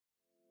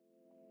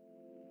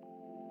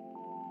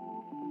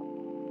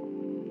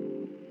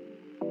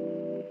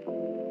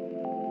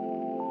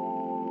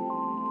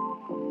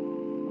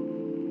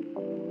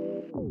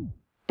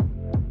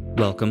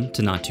Welcome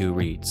to Not Two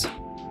Reads,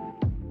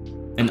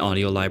 an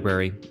audio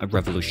library of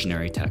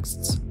revolutionary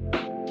texts.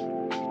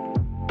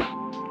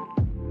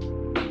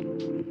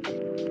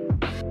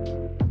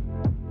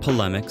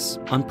 Polemics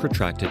on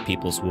Protracted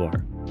People's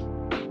War.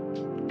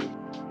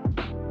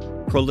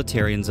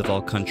 Proletarians of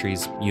all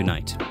countries,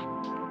 unite.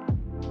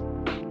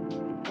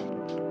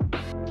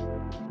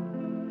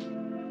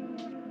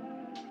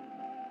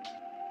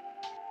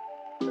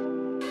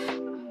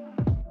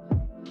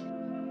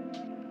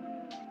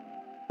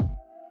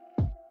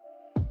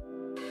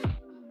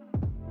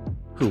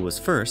 Who was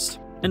first,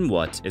 and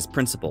what is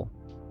principle?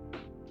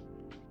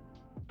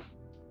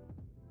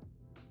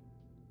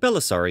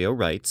 Belisario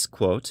writes,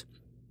 quote,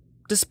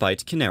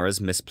 "Despite Quinera's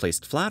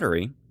misplaced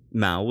flattery,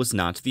 Mao was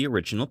not the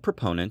original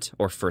proponent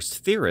or first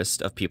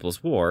theorist of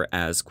People's War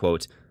as,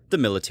 quote, the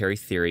military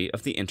theory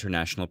of the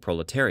international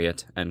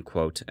proletariat," end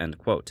quote, end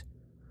quote.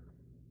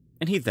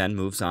 And he then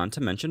moves on to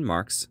mention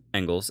Marx,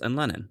 Engels, and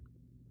Lenin.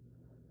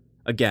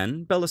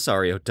 Again,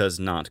 Belisario does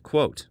not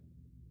quote.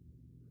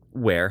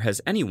 Where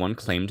has anyone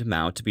claimed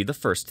Mao to be the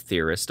first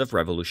theorist of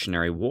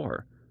revolutionary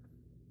war?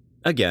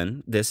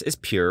 Again, this is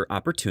pure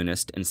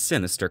opportunist and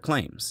sinister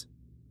claims.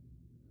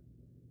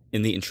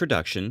 In the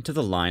introduction to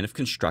the line of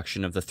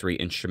construction of the three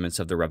instruments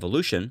of the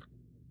revolution,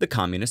 the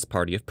Communist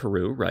Party of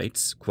Peru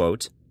writes,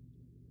 quote,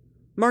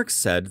 "Marx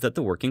said that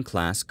the working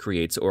class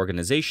creates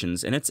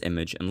organizations in its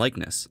image and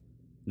likeness,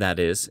 that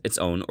is, its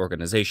own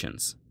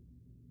organizations."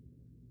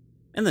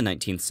 In the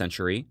 19th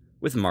century,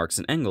 with Marx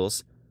and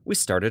Engels, we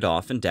started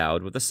off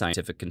endowed with a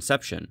scientific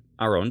conception,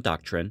 our own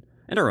doctrine,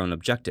 and our own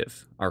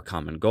objective, our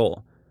common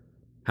goal: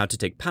 how to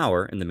take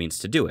power and the means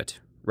to do it,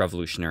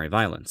 revolutionary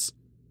violence.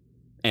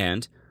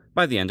 And,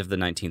 by the end of the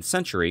 19th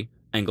century,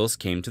 Engels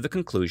came to the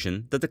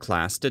conclusion that the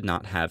class did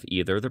not have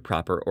either the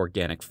proper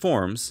organic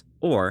forms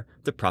or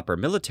the proper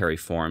military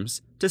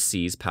forms to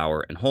seize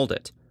power and hold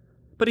it.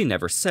 But he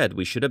never said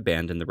we should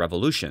abandon the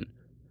revolution.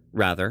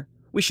 Rather,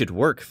 we should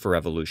work for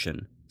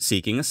revolution,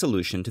 seeking a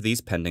solution to these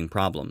pending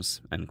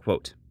problems, end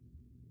quote.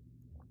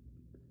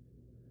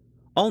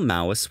 All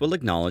Maoists will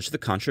acknowledge the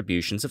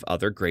contributions of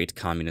other great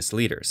communist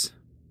leaders.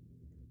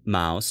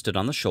 Mao stood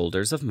on the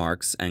shoulders of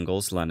Marx,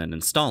 Engels, Lenin,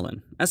 and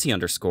Stalin, as he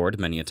underscored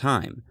many a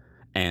time,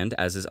 and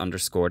as is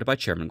underscored by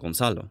Chairman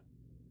Gonzalo.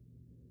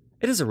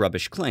 It is a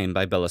rubbish claim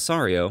by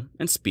Belisario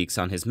and speaks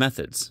on his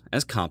methods,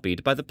 as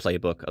copied by the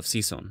playbook of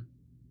Sison.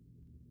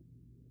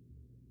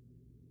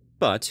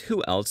 But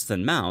who else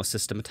than Mao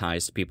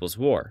systematized People's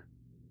War?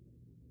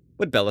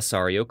 Would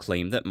Belisario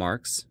claim that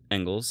Marx,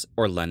 Engels,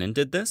 or Lenin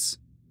did this?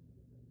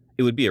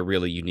 It would be a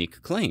really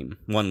unique claim,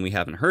 one we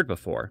haven't heard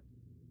before.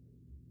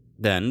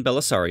 Then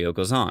Belisario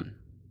goes on,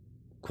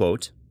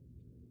 quote,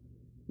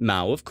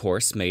 "Mao, of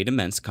course, made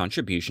immense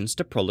contributions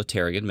to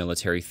proletarian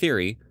military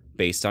theory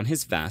based on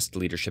his vast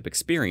leadership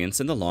experience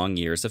in the long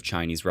years of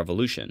Chinese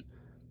Revolution,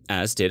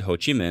 as did Ho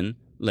Chi Minh,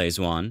 Lê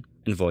Duẩn,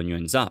 and Vo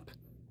Nguyen Giap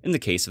in the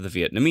case of the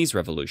Vietnamese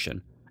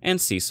Revolution, and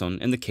Sison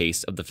in the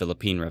case of the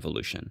Philippine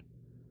Revolution.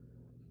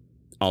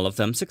 All of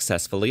them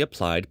successfully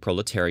applied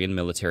proletarian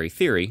military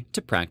theory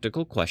to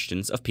practical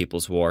questions of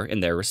People's War in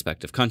their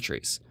respective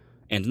countries,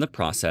 and in the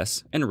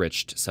process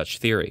enriched such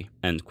theory,"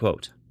 end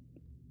quote.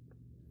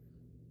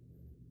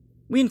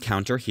 We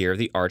encounter here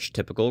the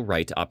archetypical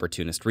right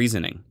opportunist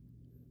reasoning.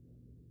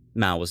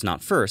 Mao was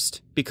not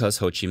first because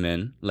Ho Chi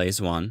Minh, Lê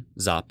Duẩn,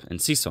 Giap,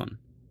 and Sison.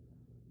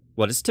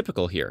 What is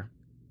typical here?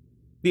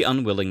 The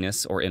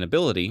unwillingness or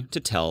inability to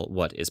tell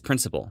what is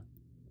principle.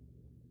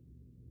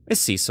 Is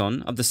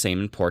Sison of the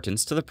same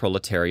importance to the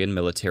proletarian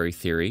military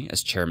theory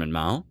as Chairman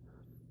Mao?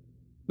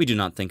 We do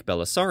not think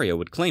Belisario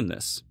would claim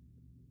this.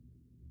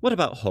 What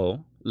about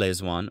Ho, Lê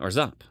Duẩn, or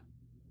Giap?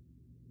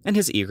 In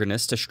his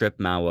eagerness to strip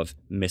Mao of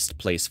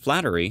misplaced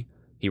flattery,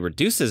 he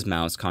reduces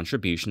Mao's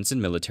contributions in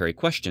military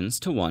questions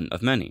to one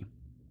of many.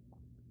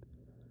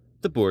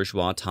 The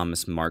bourgeois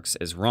Thomas Marx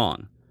is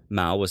wrong.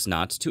 Mao was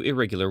not to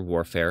irregular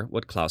warfare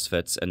what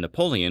Clausewitz and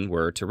Napoleon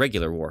were to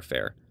regular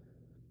warfare.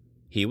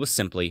 He was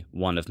simply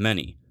one of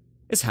many,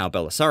 is how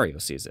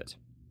Belisario sees it.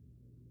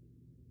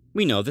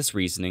 We know this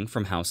reasoning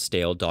from how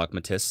stale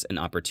dogmatists and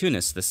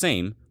opportunists the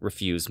same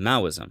refuse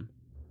Maoism.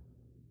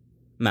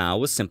 Mao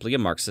was simply a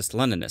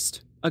Marxist-Leninist,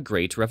 a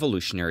great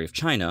revolutionary of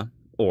China,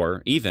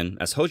 or even,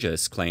 as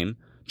Hojaists claim,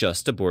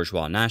 just a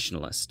bourgeois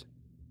nationalist.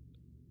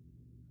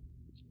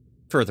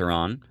 Further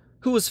on,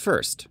 who was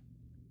first?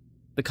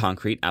 The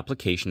concrete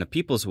application of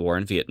People's War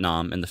in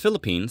Vietnam and the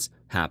Philippines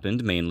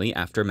happened mainly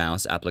after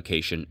Mao's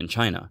application in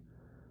China.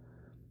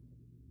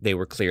 They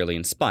were clearly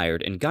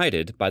inspired and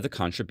guided by the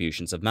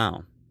contributions of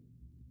Mao.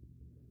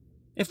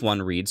 If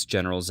one reads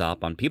General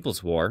Giap on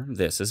People's War,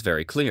 this is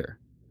very clear.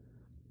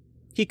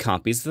 He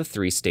copies the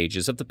three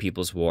stages of the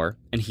People's War,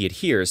 and he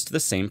adheres to the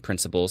same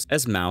principles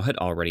as Mao had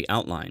already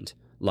outlined,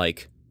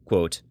 like,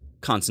 quote,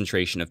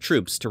 concentration of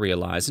troops to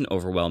realize an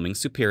overwhelming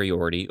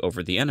superiority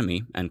over the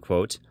enemy, end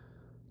quote,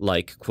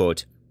 like,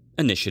 quote,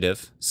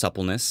 initiative,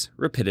 suppleness,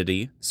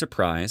 rapidity,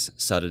 surprise,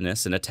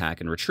 suddenness in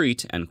attack and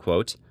retreat, end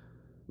quote,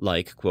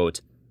 like, quote,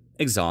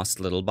 exhaust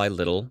little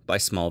by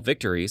small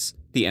victories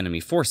the enemy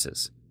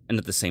forces, and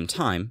at the same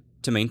time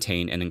to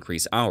maintain and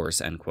increase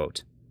ours, end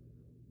quote.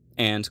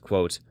 And,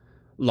 quote,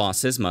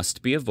 losses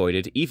must be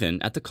avoided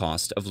even at the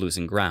cost of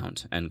losing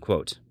ground, end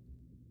quote.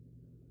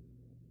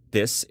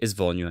 This is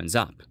Volnyu and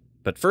Zap,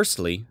 but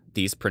firstly,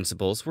 these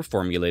principles were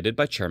formulated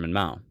by Chairman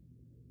Mao.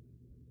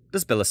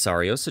 Does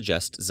Belisario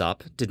suggest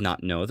Zap did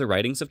not know the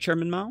writings of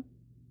Chairman Mao?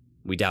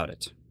 We doubt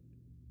it.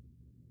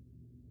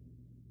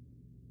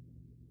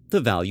 The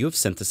value of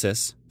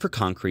synthesis for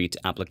concrete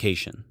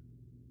application.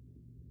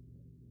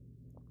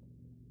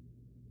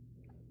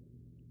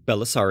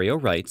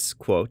 Belisario writes,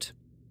 quote,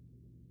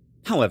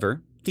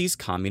 however, these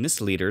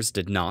communist leaders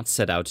did not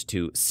set out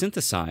to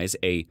synthesize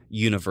a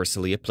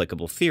universally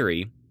applicable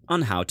theory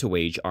on how to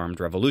wage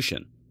armed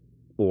revolution,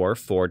 or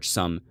forge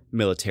some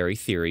military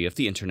theory of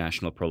the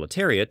international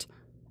proletariat,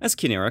 as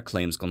Quinera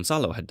claims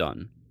Gonzalo had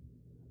done.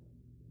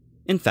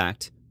 In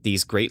fact,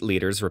 these great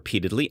leaders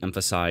repeatedly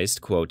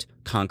emphasized, quote,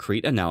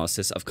 concrete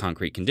analysis of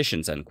concrete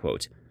conditions, end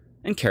quote,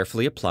 and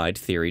carefully applied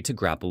theory to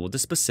grapple with the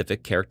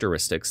specific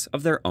characteristics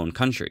of their own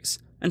countries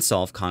and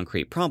solve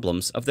concrete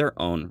problems of their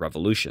own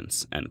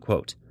revolutions, end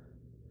quote.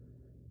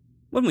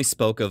 When we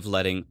spoke of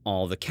letting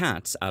all the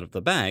cats out of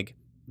the bag,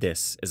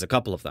 this is a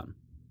couple of them.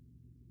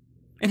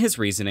 In his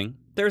reasoning,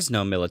 there is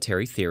no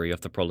military theory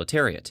of the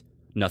proletariat,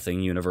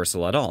 nothing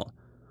universal at all,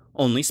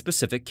 only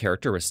specific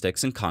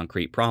characteristics and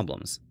concrete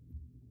problems.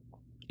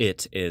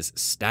 It is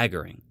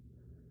staggering.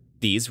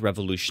 These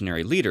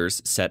revolutionary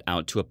leaders set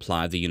out to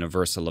apply the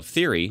universal of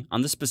theory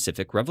on the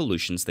specific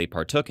revolutions they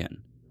partook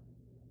in.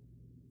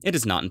 It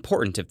is not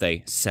important if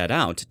they set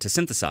out to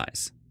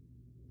synthesize.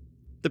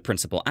 The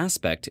principal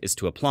aspect is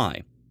to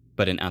apply,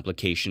 but in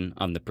application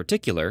on the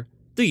particular,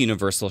 the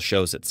universal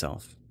shows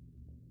itself.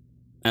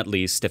 At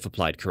least if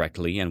applied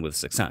correctly and with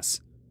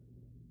success.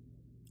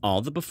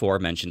 All the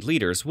before-mentioned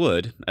leaders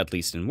would, at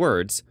least in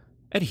words,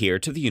 adhere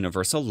to the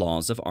universal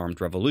laws of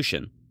armed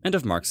revolution and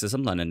of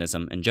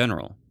Marxism-Leninism in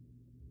general.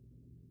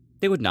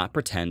 They would not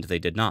pretend they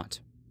did not.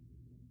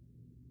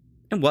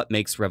 And what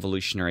makes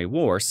revolutionary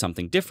war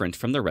something different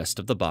from the rest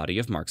of the body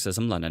of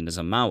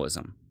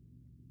Marxism-Leninism-Maoism?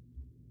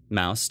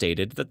 Mao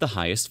stated that the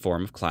highest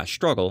form of class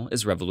struggle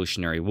is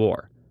revolutionary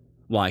war.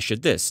 Why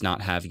should this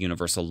not have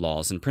universal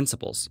laws and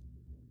principles?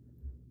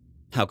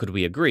 How could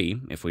we agree,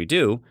 if we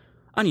do,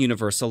 on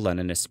universal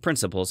Leninist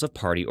principles of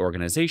party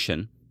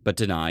organization, but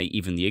deny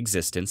even the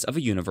existence of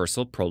a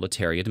universal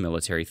proletariat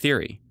military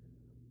theory?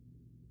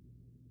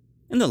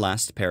 In the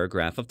last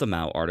paragraph of the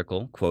Mao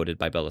article quoted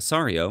by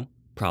Belisario,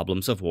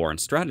 Problems of War and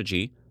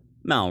Strategy,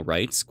 Mao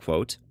writes,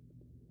 quote,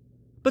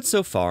 but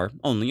so far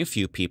only a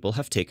few people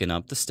have taken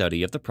up the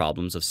study of the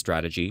problems of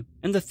strategy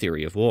and the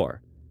theory of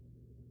war.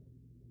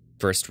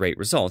 First-rate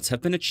results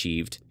have been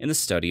achieved in the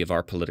study of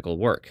our political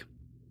work,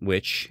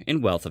 which,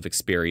 in wealth of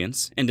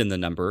experience and in the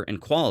number and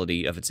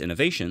quality of its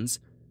innovations,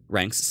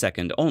 ranks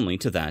second only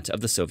to that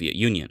of the Soviet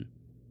Union.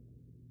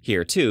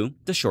 Here, too,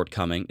 the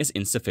shortcoming is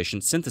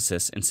insufficient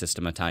synthesis and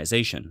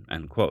systematization,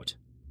 end quote.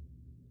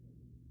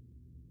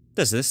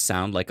 Does this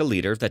sound like a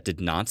leader that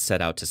did not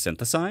set out to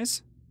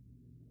synthesize?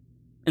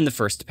 In the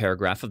first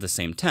paragraph of the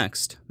same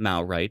text,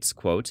 Mao writes,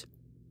 quote,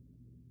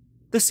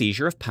 the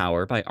seizure of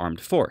power by armed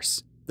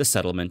force, the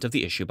settlement of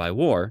the issue by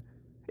war,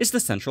 is the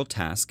central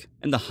task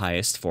and the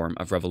highest form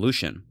of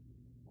revolution.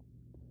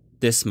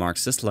 This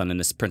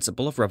Marxist-Leninist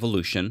principle of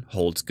revolution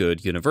holds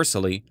good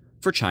universally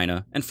for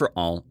China and for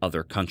all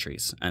other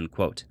countries, end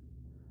quote.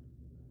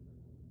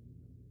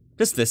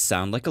 Does this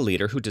sound like a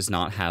leader who does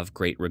not have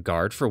great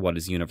regard for what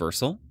is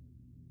universal?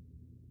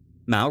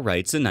 Mao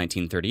writes in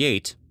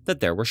 1938 that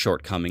there were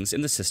shortcomings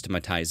in the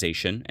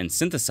systematization and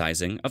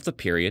synthesizing of the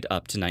period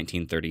up to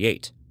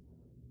 1938.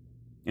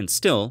 And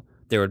still,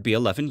 there would be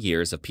 11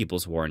 years of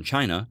People's War in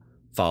China,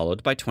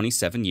 followed by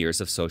 27 years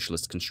of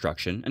socialist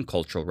construction and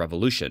cultural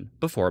revolution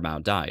before Mao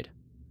died.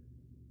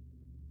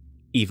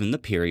 Even the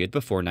period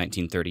before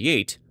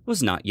 1938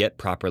 was not yet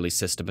properly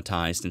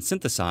systematized and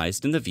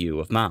synthesized in the view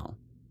of Mao.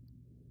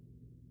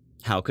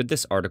 How could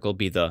this article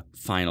be the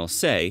final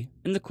say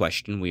in the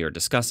question we are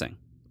discussing?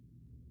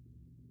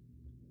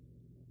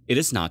 It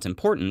is not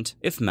important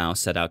if Mao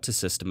set out to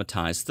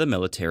systematize the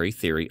military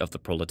theory of the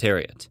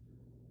proletariat.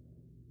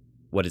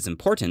 What is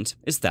important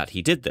is that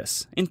he did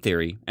this, in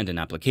theory and in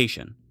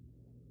application.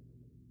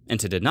 And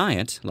to deny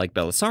it, like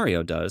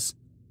Belisario does,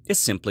 is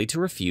simply to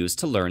refuse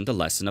to learn the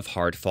lesson of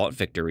hard-fought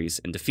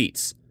victories and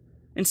defeats,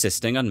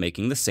 insisting on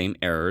making the same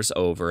errors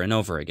over and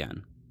over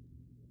again.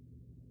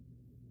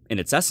 In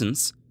its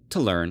essence, to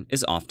learn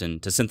is often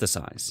to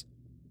synthesize.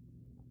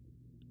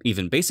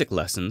 Even basic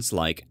lessons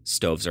like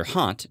stoves are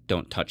hot,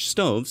 don't touch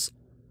stoves,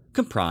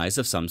 comprise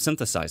of some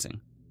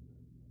synthesizing.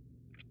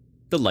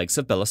 The likes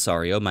of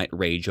Belisario might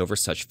rage over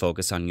such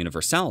focus on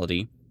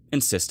universality,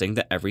 insisting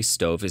that every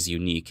stove is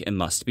unique and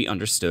must be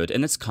understood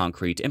in its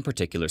concrete and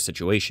particular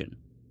situation.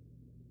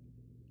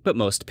 But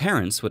most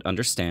parents would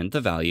understand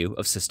the value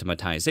of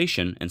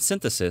systematization and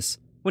synthesis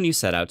when you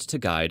set out to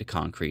guide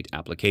concrete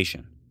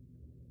application.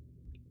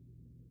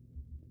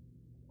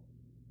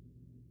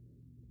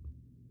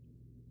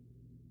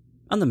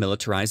 On the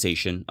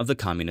militarization of the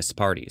communist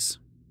parties.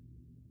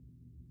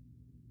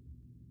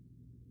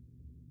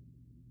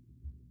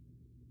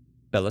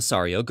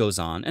 Belisario goes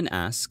on and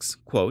asks,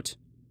 quote,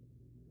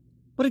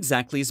 "What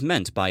exactly is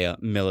meant by a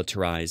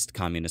militarized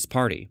Communist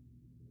Party?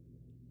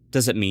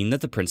 Does it mean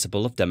that the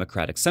principle of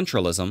democratic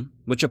centralism,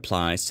 which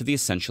applies to the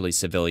essentially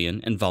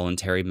civilian and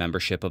voluntary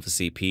membership of a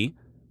CP,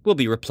 will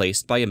be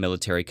replaced by a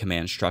military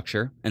command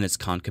structure and its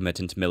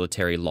concomitant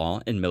military law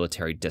and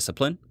military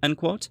discipline?" End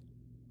quote.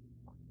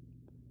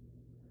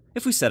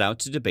 If we set out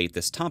to debate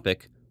this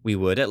topic, we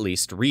would at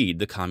least read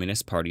the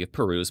Communist Party of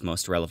Peru's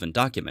most relevant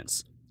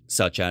documents,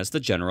 such as the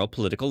general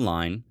political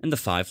line and the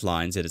 5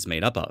 lines it is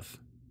made up of.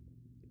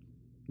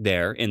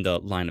 There, in the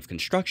line of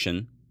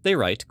construction, they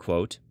write,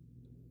 quote,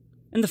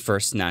 "In the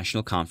first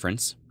National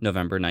Conference,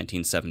 November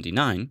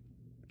 1979,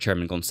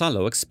 Chairman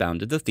Gonzalo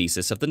expounded the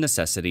thesis of the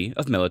necessity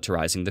of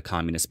militarizing the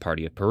Communist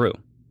Party of Peru.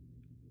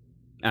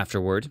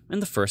 Afterward,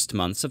 in the first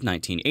months of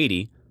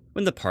 1980,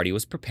 when the party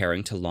was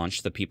preparing to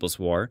launch the People's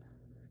War,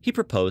 he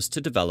proposed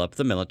to develop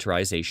the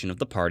militarization of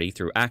the party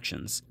through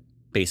actions,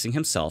 basing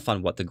himself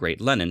on what the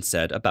great Lenin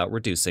said about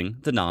reducing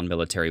the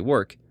non-military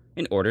work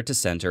in order to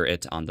center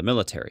it on the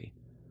military.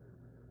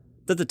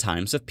 That the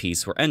times of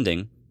peace were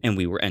ending, and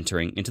we were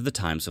entering into the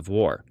times of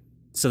war,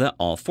 so that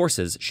all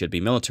forces should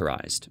be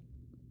militarized.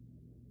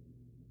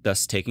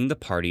 Thus, taking the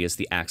party as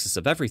the axis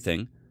of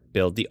everything,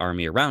 build the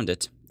army around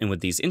it, and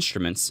with these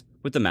instruments,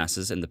 with the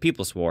masses and the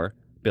People's War,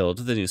 build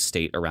the new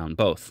state around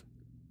both.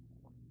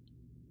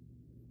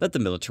 That the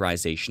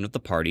militarization of the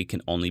party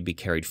can only be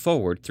carried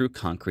forward through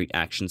concrete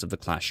actions of the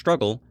class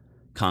struggle,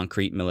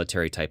 concrete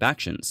military-type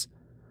actions.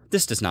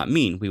 This does not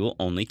mean we will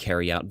only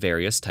carry out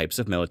various types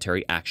of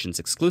military actions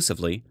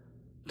exclusively,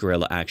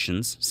 guerrilla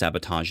actions,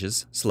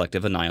 sabotages,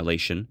 selective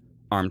annihilation,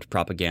 armed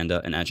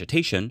propaganda, and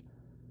agitation,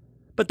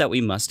 but that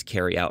we must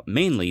carry out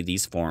mainly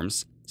these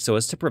forms so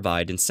as to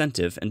provide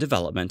incentive and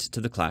development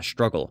to the class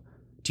struggle,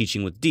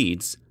 teaching with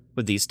deeds,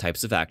 with these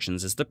types of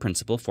actions as the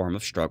principal form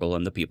of struggle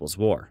in the People's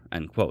War."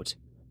 End quote.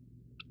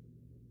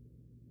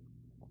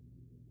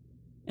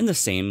 In the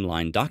same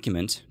line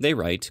document, they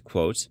write,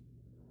 quote,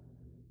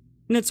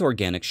 "In its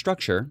organic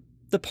structure,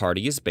 the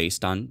party is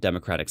based on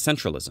democratic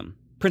centralism,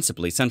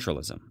 principally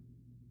centralism.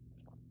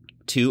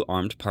 2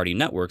 armed party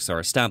networks are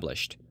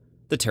established,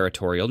 the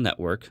territorial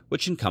network,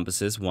 which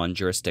encompasses 1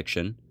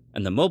 jurisdiction,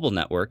 and the mobile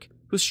network,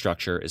 whose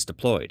structure is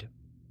deployed.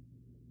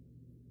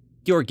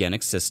 The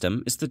organic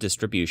system is the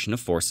distribution of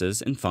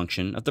forces in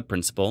function of the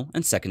principal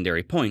and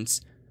secondary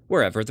points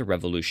wherever the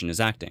revolution is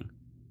acting.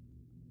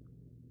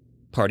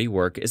 Party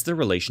work is the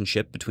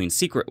relationship between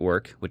secret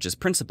work, which is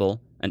principal,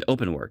 and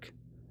open work.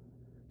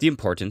 The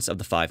importance of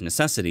the 5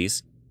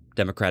 necessities,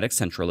 democratic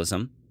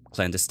centralism,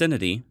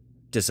 clandestinity,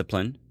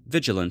 discipline,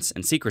 vigilance,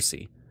 and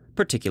secrecy,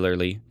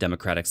 particularly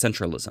democratic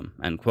centralism."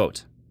 End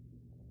quote.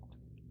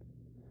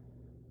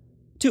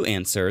 To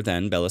answer,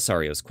 then,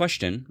 Belisario's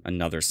question,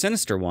 another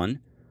sinister one,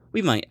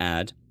 we might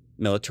add,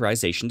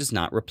 militarization does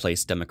not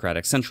replace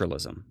democratic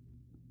centralism.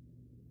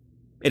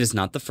 It is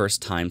not the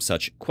first time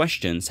such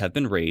questions have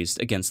been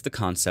raised against the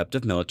concept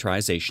of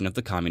militarization of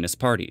the communist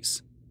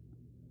parties.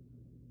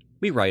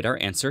 We write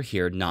our answer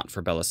here not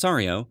for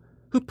Belisario,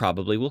 who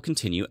probably will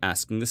continue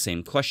asking the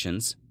same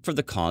questions for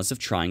the cause of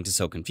trying to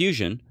sow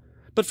confusion,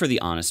 but for the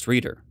honest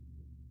reader.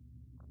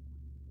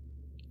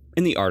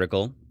 In the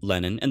article,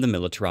 Lenin and the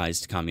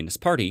Militarized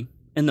Communist Party,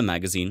 in the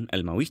magazine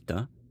El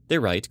Maoista, they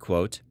write,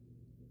 quote,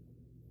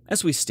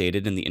 "As we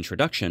stated in the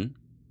introduction,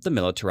 the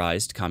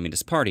Militarized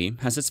Communist Party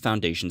has its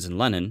foundations in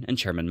Lenin and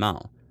Chairman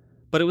Mao,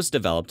 but it was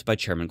developed by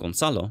Chairman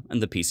Gonzalo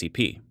and the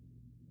PCP.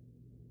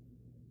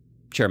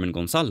 Chairman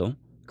Gonzalo,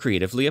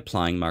 creatively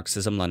applying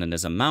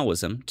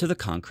Marxism-Leninism-Maoism to the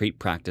concrete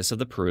practice of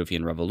the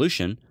Peruvian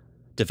Revolution,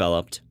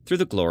 developed, through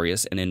the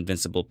glorious and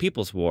invincible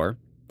People's War,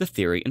 the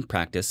theory and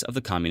practice of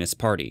the Communist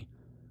Party,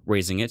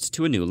 raising it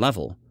to a new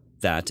level,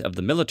 that of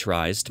the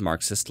militarized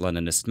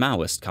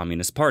Marxist-Leninist-Maoist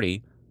Communist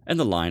Party, and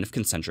the line of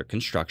concentric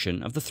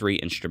construction of the 3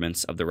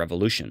 instruments of the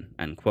revolution."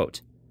 End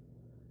quote.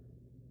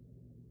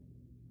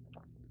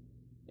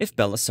 If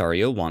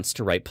Belisario wants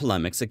to write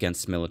polemics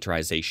against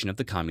militarization of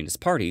the communist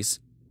parties,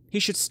 he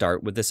should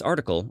start with this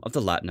article of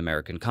the Latin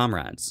American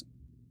comrades.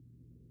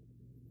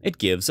 It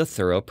gives a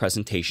thorough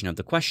presentation of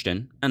the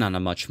question, and on a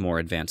much more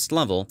advanced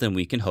level than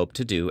we can hope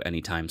to do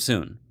anytime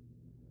soon.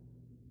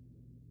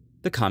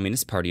 The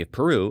Communist Party of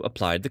Peru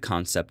applied the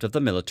concept of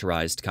the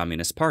militarized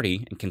Communist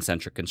Party and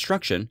concentric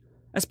construction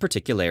as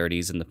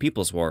particularities in the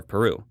People's War of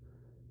Peru,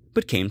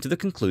 but came to the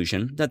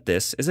conclusion that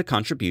this is a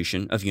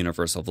contribution of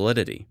universal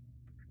validity.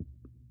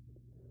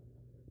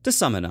 To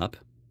sum it up,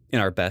 in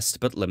our best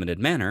but limited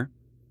manner,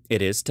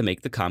 it is to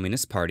make the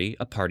Communist Party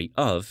a party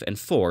of and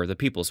for the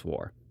People's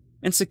War,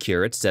 and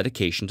secure its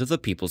dedication to the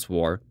People's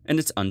War and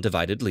its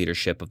undivided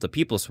leadership of the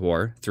People's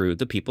War through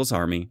the People's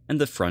Army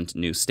and the Front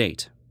New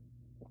State.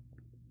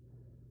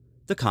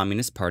 The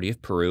Communist Party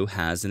of Peru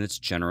has, in its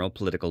general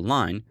political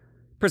line,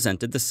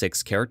 presented the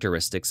 6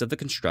 characteristics of the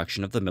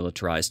construction of the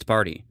militarized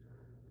party.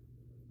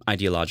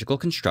 Ideological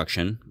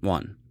construction,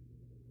 1.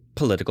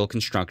 Political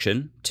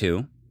construction,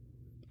 2.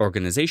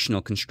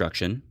 Organizational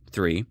construction,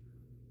 3.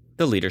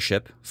 The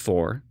leadership,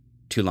 4.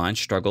 Two-line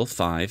struggle,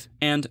 5.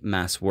 And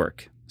mass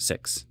work,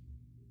 6.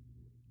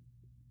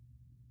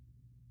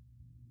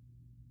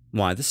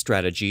 Why the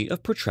strategy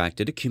of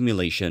protracted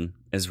accumulation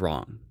is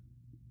wrong.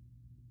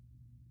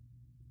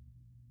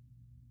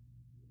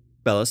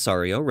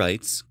 Belisario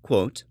writes,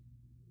 quote,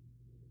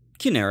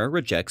 Cunera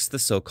rejects the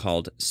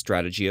so-called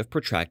strategy of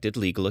protracted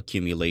legal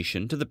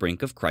accumulation to the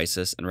brink of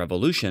crisis and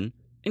revolution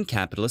in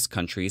capitalist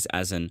countries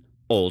as an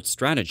old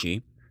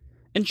strategy,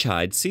 and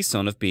chides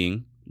Sison of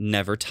being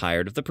never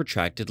tired of the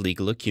protracted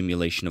legal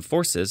accumulation of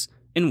forces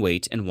in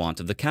wait and want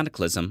of the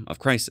cataclysm of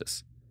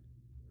crisis.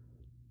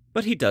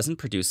 But he doesn't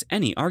produce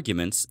any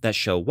arguments that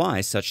show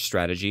why such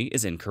strategy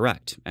is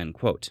incorrect, end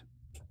quote.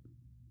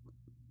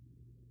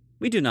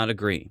 We do not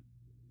agree.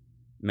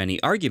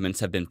 Many arguments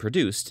have been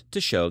produced to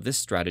show this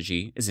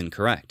strategy is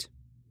incorrect.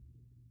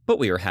 But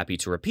we are happy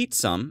to repeat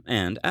some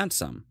and add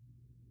some.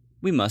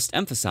 We must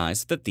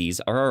emphasize that these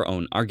are our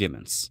own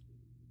arguments.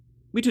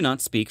 We do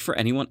not speak for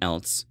anyone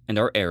else, and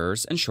our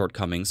errors and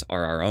shortcomings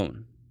are our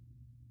own.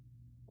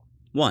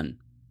 1.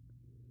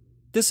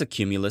 This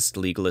accumulist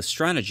legalist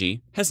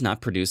strategy has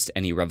not produced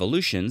any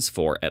revolutions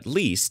for at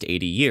least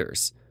 80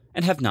 years,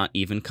 and have not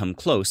even come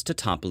close to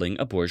toppling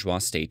a bourgeois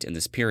state in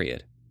this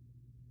period.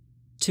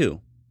 2.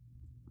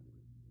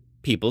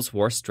 People's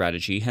war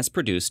strategy has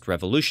produced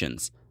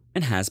revolutions,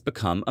 and has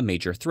become a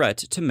major threat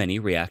to many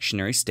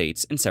reactionary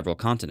states in several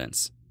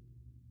continents.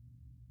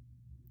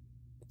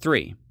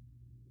 3.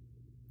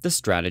 The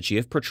strategy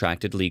of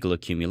protracted legal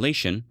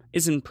accumulation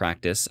is in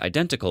practice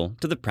identical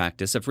to the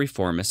practice of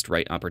reformist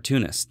right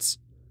opportunists.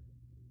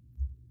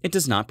 It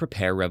does not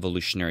prepare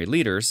revolutionary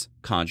leaders,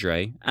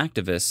 cadre,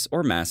 activists,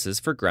 or masses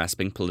for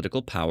grasping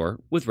political power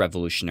with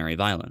revolutionary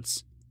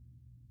violence.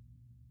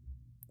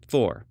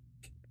 4.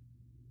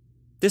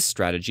 This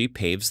strategy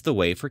paves the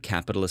way for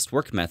capitalist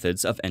work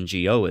methods of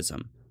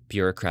NGOism,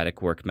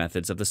 bureaucratic work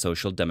methods of the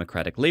social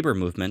democratic labor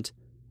movement,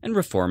 and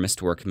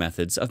reformist work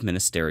methods of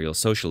ministerial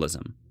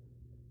socialism.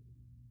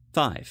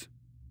 5.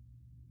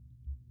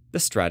 The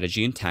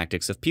strategy and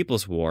tactics of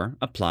people's war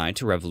apply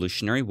to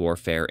revolutionary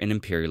warfare in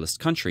imperialist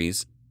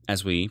countries,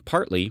 as we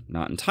partly,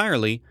 not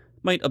entirely,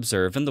 might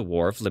observe in the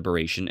War of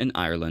Liberation in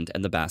Ireland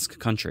and the Basque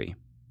Country.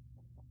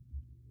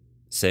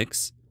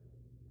 6.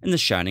 In the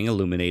shining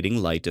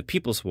illuminating light of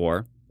people's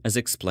war, as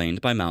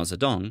explained by Mao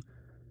Zedong,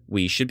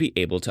 we should be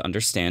able to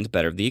understand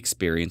better the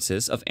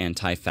experiences of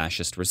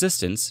anti-fascist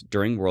resistance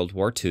during World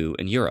War II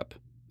in Europe.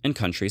 In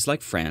countries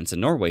like France and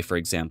Norway, for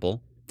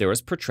example, there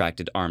was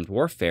protracted armed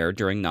warfare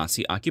during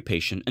Nazi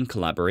occupation and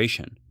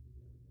collaboration.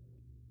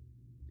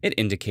 It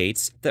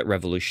indicates that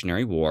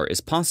revolutionary war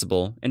is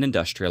possible in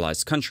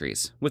industrialized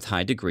countries with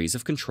high degrees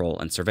of control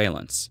and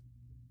surveillance.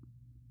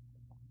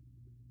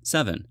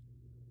 7.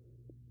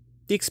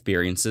 The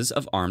experiences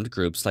of armed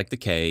groups like the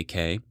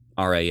KAK,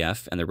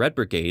 RAF, and the Red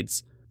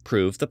Brigades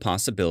prove the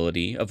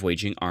possibility of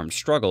waging armed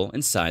struggle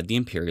inside the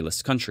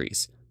imperialist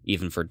countries,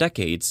 even for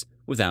decades,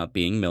 without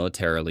being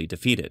militarily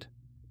defeated.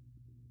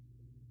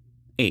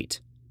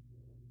 8.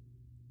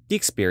 The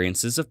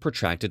experiences of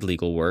protracted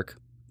legal work,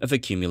 of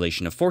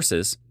accumulation of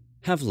forces,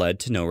 have led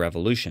to no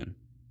revolution.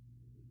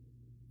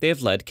 They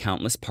have led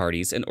countless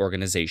parties and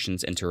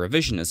organizations into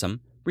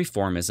revisionism,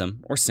 reformism,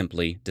 or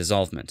simply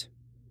dissolvement.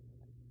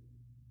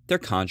 Their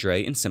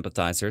cadre and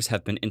sympathizers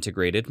have been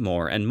integrated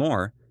more and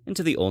more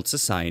into the old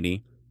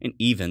society and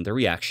even the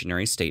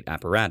reactionary state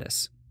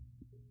apparatus.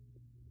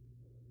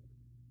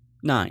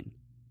 9.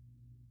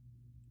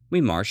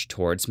 We march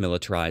towards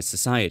militarized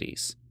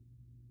societies.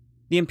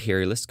 The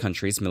imperialist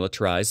countries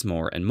militarize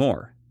more and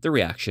more. The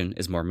reaction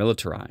is more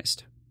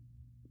militarized.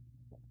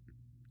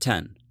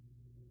 10.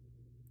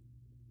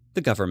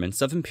 The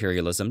governments of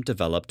imperialism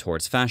develop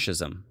towards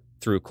fascism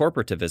through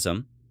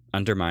corporativism,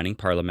 undermining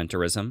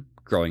parliamentarism,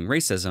 growing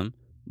racism,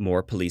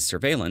 more police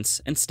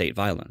surveillance, and state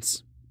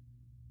violence.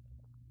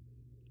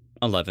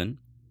 11.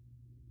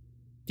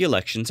 The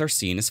elections are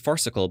seen as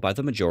farcical by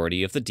the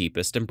majority of the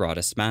deepest and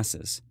broadest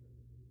masses.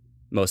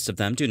 Most of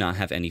them do not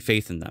have any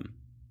faith in them.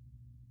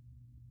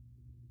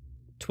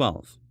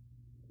 12.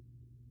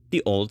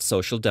 The old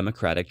social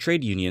democratic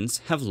trade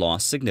unions have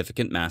lost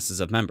significant masses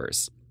of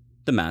members.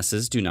 The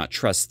masses do not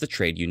trust the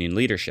trade union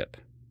leadership.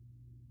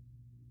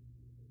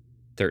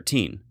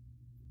 13.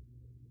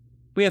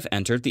 We have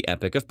entered the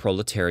epoch of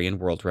proletarian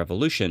world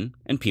revolution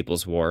and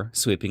people's war,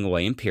 sweeping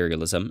away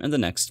imperialism in the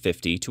next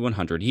 50 to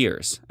 100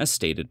 years, as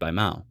stated by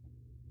Mao.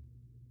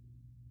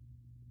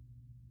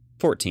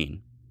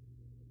 14.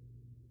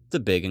 The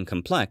big and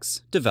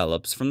complex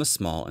develops from the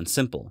small and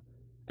simple,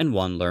 and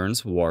one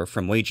learns war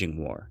from waging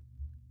war.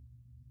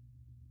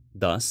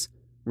 Thus,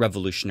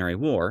 revolutionary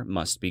war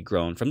must be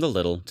grown from the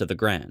little to the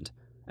grand,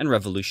 and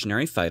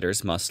revolutionary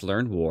fighters must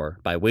learn war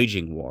by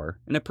waging war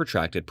in a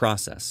protracted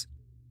process.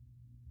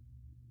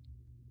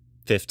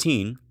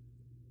 15.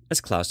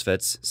 As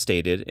Clausewitz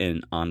stated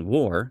in On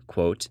War,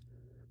 quote,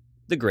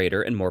 "The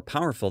greater and more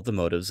powerful the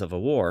motives of a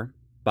war,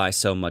 by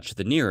so much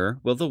the nearer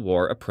will the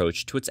war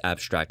approach to its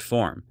abstract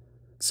form,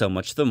 so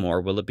much the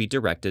more will it be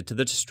directed to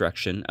the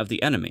destruction of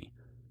the enemy,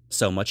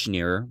 so much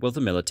nearer will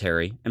the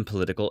military and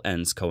political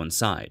ends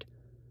coincide,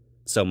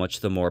 so much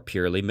the more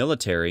purely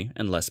military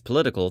and less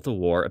political the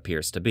war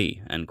appears to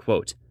be," end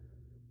quote.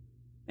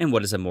 And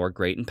what is a more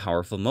great and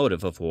powerful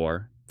motive of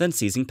war than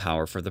seizing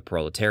power for the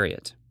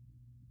proletariat?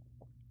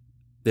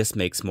 This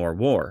makes more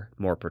war,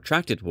 more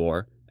protracted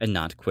war, and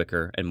not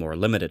quicker and more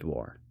limited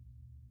war.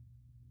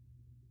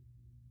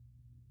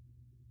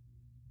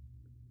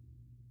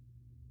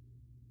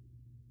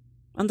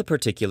 On the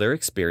particular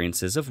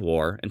experiences of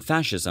war and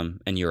fascism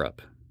in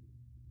Europe.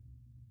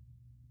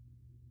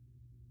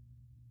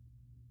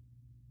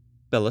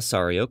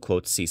 Belisario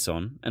quotes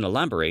Sison and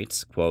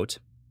elaborates, quote,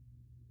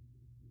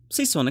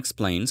 Sison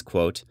explains,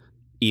 quote,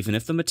 even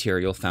if the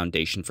material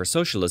foundation for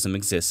socialism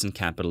exists in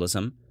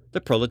capitalism,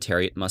 the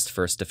proletariat must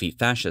first defeat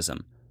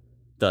fascism,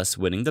 thus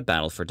winning the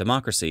battle for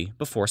democracy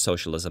before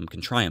socialism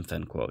can triumph,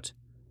 end quote.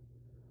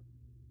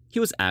 He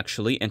was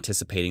actually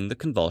anticipating the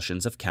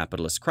convulsions of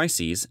capitalist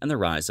crises and the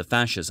rise of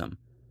fascism,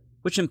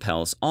 which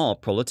impels all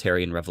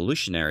proletarian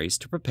revolutionaries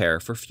to prepare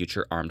for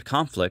future armed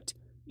conflict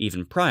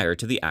even prior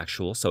to the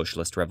actual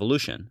socialist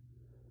revolution.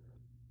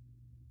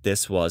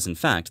 This was, in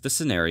fact, the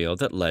scenario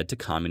that led to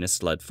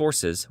communist-led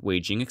forces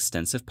waging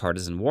extensive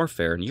partisan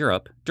warfare in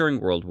Europe during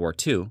World War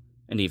II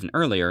and even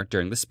earlier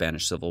during the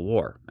Spanish Civil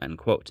War, end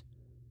quote.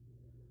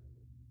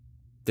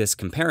 This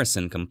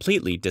comparison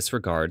completely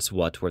disregards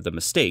what were the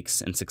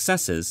mistakes and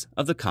successes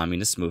of the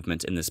communist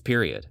movement in this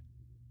period.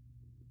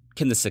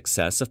 Can the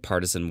success of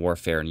partisan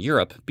warfare in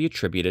Europe be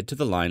attributed to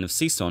the line of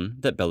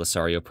Sison that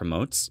Belisario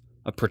promotes,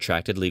 a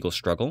protracted legal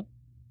struggle?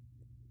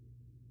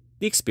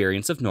 The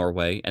experience of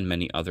Norway and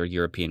many other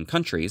European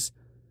countries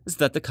is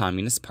that the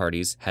communist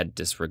parties had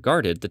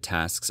disregarded the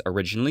tasks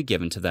originally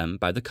given to them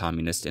by the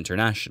Communist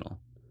International.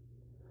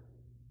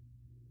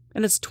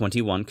 In its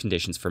 21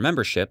 conditions for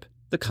membership,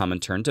 the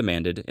Comintern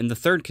demanded in the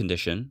third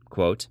condition,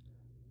 quote,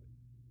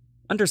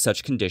 under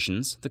such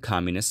conditions, the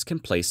communists can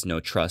place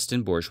no trust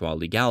in bourgeois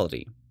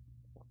legality.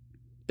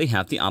 They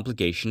have the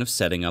obligation of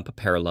setting up a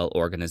parallel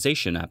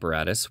organization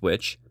apparatus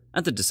which,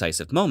 at the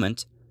decisive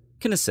moment,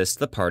 can assist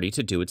the party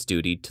to do its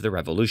duty to the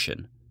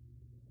revolution.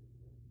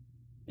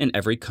 In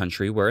every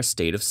country where a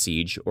state of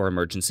siege or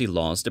emergency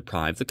laws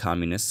deprive the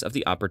communists of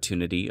the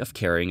opportunity of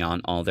carrying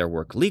on all their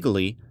work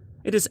legally,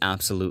 it is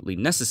absolutely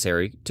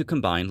necessary to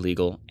combine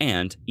legal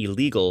and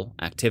illegal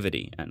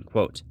activity, end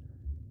quote.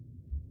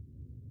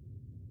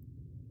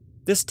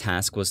 This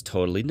task was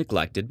totally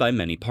neglected by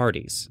many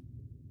parties.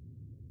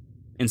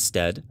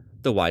 Instead,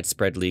 the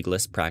widespread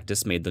legalist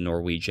practice made the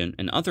Norwegian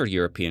and other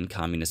European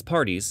communist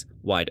parties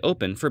wide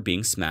open for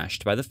being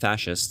smashed by the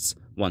fascists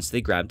once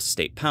they grabbed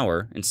state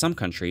power in some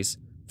countries,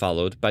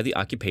 followed by the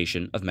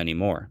occupation of many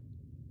more.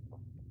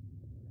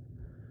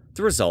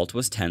 The result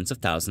was tens of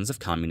thousands of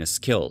communists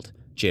killed,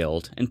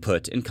 jailed, and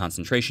put in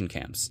concentration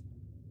camps.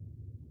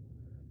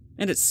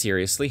 And it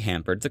seriously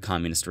hampered the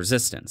communist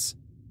resistance.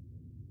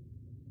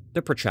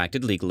 The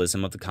protracted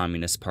legalism of the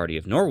Communist Party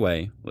of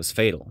Norway was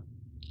fatal.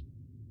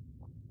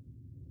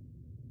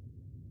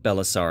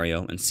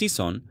 Belisario and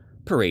Sison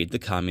parade the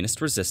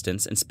communist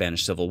resistance in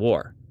Spanish Civil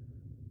War.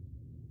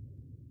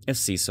 If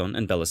Sison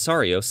and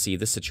Belisario see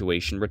the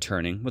situation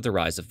returning with the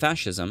rise of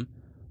fascism,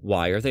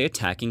 why are they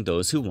attacking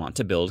those who want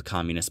to build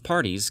communist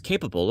parties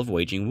capable of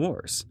waging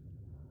wars?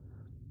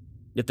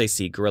 If they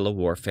see guerrilla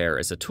warfare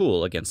as a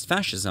tool against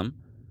fascism,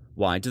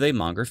 why do they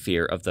monger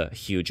fear of the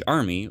huge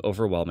army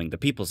overwhelming the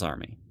People's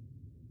Army?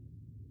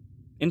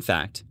 In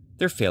fact,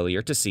 their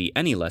failure to see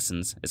any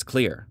lessons is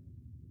clear.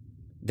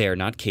 They are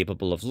not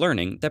capable of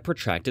learning that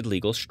protracted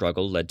legal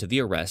struggle led to the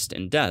arrest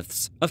and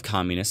deaths of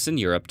communists in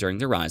Europe during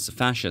the rise of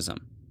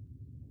fascism.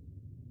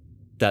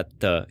 That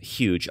the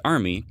huge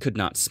army could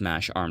not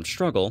smash armed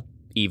struggle,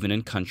 even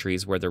in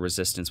countries where the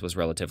resistance was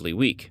relatively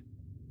weak.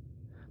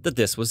 That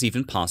this was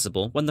even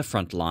possible when the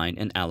front line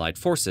and Allied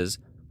forces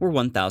were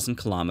 1,000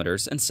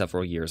 kilometers and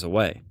several years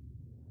away.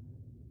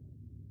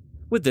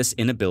 With this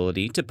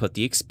inability to put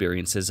the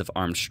experiences of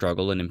armed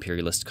struggle in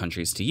imperialist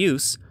countries to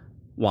use,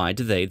 why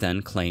do they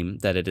then claim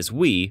that it is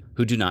we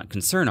who do not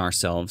concern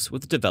ourselves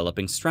with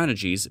developing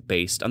strategies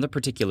based on the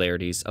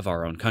particularities of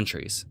our own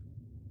countries?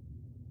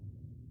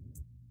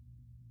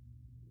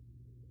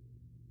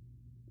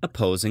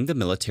 Opposing the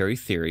military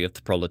theory of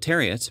the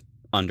proletariat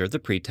under the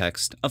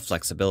pretext of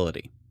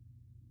flexibility.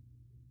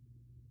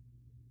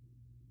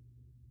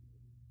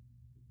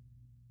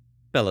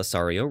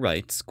 Belisario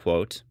writes,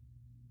 quote,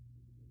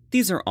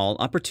 these are all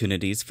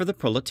opportunities for the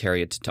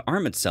proletariat to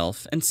arm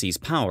itself and seize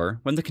power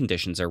when the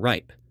conditions are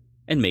ripe,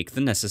 and make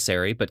the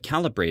necessary but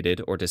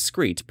calibrated or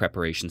discreet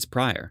preparations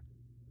prior.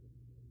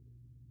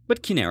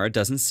 But Quinera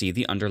doesn't see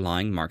the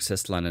underlying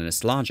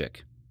Marxist-Leninist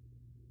logic.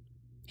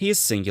 He is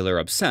singular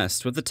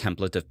obsessed with the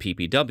template of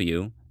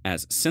PPW,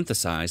 as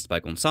synthesized by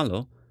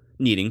Gonzalo,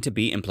 needing to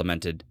be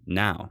implemented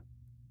now.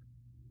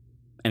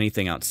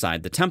 Anything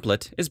outside the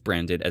template is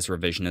branded as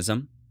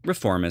revisionism,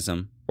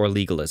 reformism, or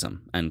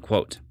legalism, end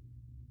quote.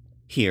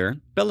 Here,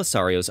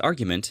 Belisario's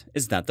argument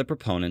is that the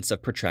proponents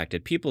of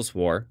protracted people's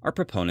war are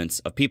proponents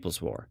of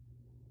people's war.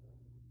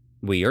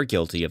 We are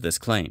guilty of this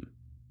claim.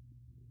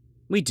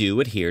 We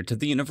do adhere to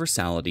the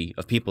universality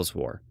of people's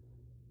war.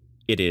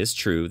 It is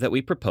true that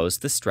we propose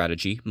this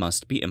strategy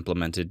must be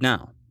implemented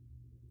now.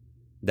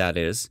 That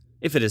is,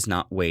 If it is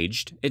not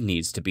waged, it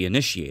needs to be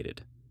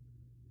initiated.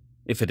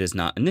 If it is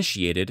not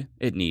initiated,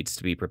 it needs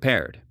to be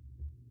prepared.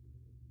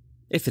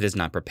 If it is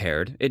not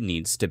prepared, it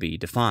needs to be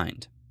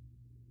defined.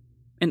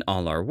 And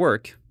all our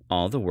work,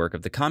 all the work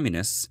of the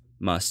communists,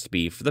 must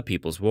be for the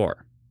people's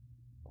war.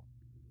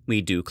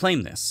 We do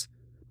claim this,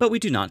 but we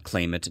do not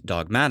claim it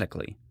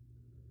dogmatically.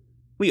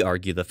 We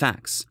argue the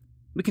facts.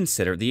 We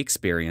consider the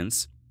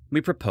experience. We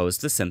propose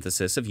the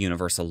synthesis of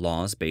universal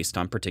laws based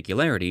on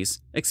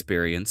particularities,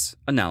 experience,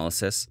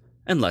 analysis,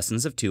 and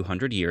lessons of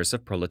 200 years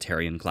of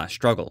proletarian class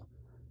struggle.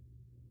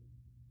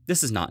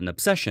 This is not an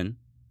obsession,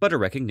 but a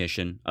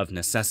recognition of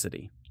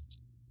necessity.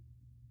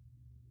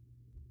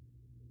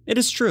 It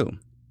is true.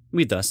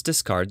 We thus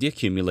discard the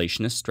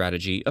accumulationist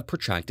strategy of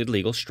protracted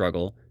legal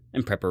struggle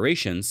and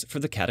preparations for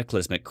the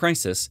cataclysmic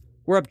crisis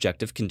where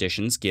objective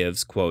conditions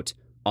gives, quote,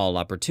 all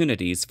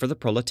opportunities for the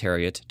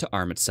proletariat to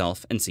arm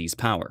itself and seize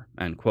power,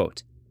 end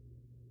quote.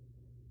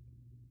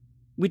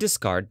 We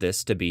discard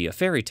this to be a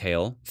fairy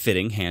tale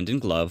fitting hand in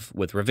glove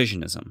with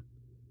revisionism.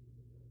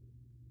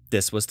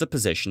 This was the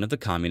position of the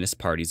communist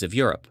parties of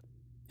Europe,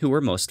 who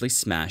were mostly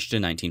smashed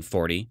in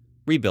 1940,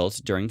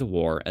 rebuilt during the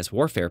war as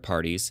warfare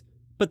parties,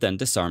 but then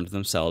disarmed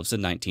themselves in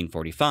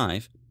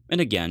 1945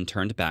 and again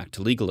turned back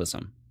to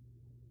legalism.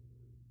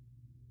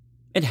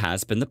 It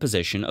has been the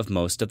position of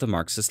most of the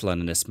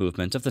Marxist-Leninist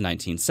movement of the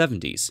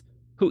 1970s,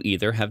 who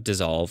either have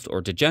dissolved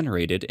or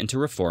degenerated into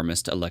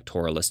reformist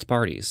electoralist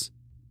parties.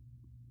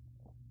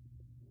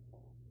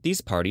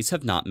 These parties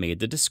have not made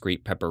the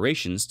discrete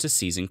preparations to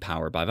seizing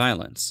power by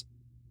violence.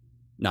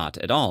 Not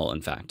at all,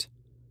 in fact.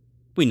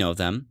 We know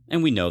them,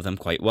 and we know them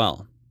quite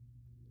well.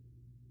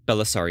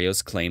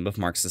 Belisario's claim of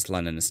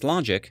Marxist-Leninist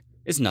logic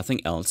is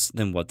nothing else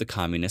than what the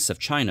communists of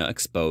China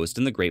exposed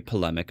in the Great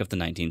Polemic of the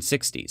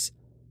 1960s,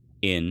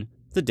 in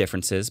The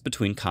Differences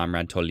Between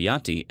Comrade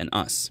Togliatti and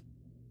Us.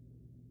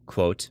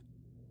 Quote,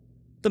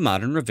 the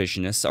modern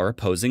revisionists are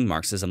opposing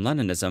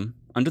Marxism-Leninism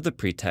under the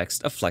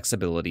pretext of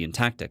flexibility in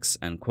tactics,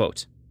 end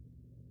quote.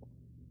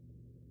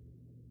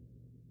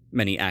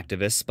 Many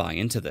activists buy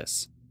into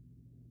this.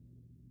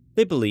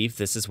 They believe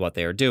this is what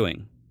they are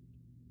doing.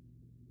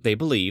 They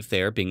believe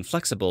they are being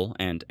flexible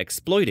and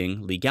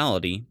exploiting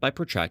legality by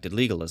protracted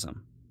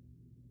legalism.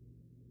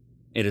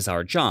 It is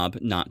our job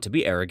not to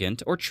be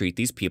arrogant or treat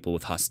these people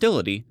with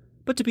hostility,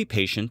 but to be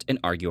patient and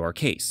argue our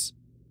case.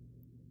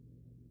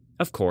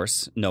 Of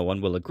course, no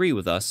one will agree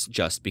with us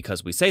just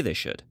because we say they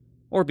should,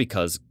 or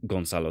because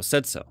Gonzalo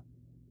said so.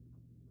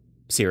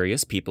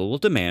 Serious people will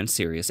demand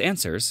serious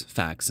answers,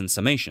 facts, and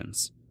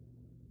summations.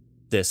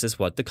 This is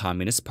what the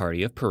Communist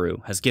Party of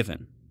Peru has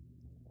given.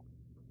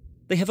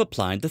 They have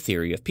applied the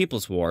theory of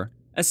People's War,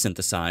 as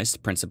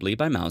synthesized principally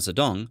by Mao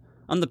Zedong,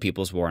 on the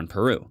People's War in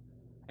Peru,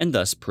 and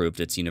thus proved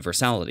its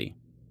universality.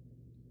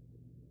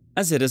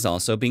 As it is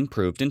also being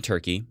proved in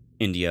Turkey,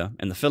 India,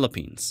 and the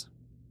Philippines.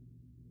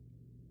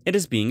 It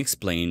is being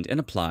explained and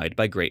applied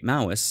by great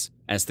Maoists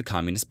as the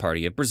Communist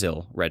Party of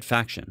Brazil Red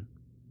Faction.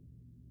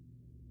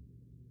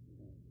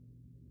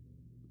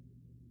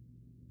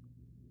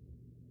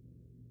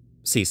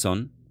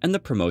 Sison and the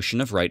promotion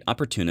of right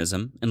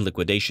opportunism and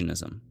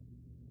liquidationism.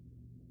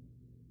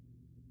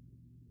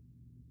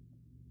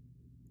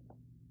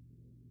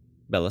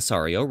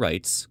 Belisario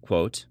writes,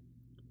 quote,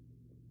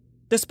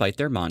 despite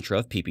their mantra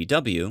of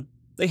PPW,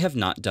 they have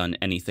not done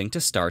anything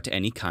to start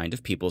any kind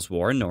of people's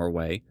war in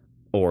Norway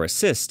or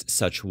assist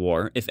such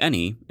war, if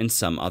any, in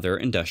some other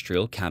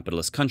industrial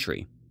capitalist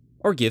country,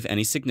 or give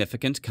any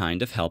significant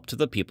kind of help to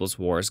the people's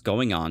wars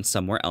going on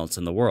somewhere else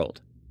in the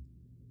world.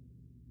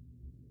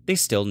 They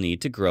still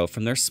need to grow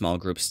from their small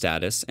group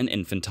status and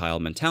infantile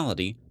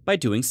mentality by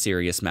doing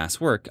serious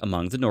mass work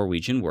among the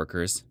Norwegian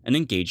workers and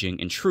engaging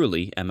in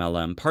truly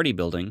MLM party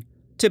building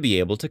to be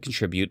able to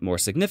contribute more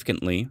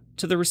significantly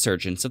to the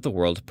resurgence of the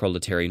world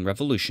proletarian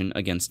revolution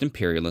against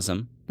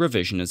imperialism,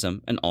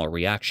 revisionism, and all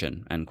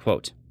reaction, end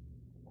quote.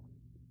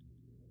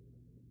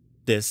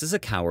 This is a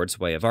coward's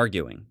way of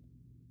arguing.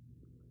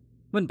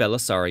 When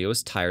Belisario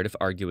is tired of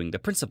arguing the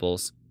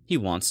principles, he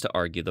wants to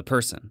argue the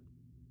person.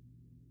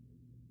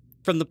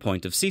 From the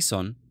point of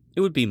Sison,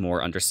 it would be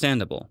more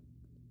understandable.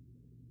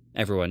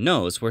 Everyone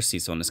knows where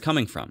Sison is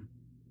coming from.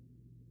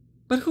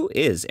 But who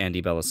is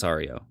Andy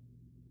Belisario?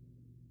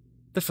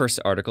 The first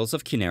articles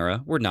of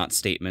Quinera were not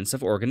statements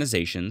of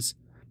organizations,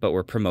 but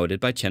were promoted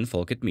by Tjen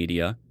Folket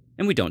Media,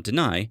 and we don't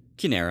deny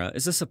Quinera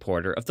is a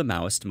supporter of the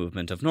Maoist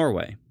movement of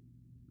Norway.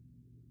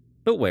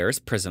 But where is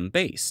Prism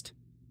based?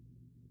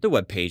 The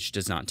webpage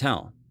does not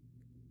tell.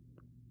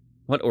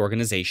 What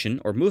organization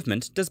or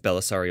movement does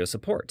Belisario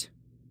support?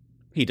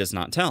 He does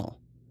not tell.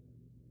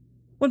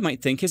 One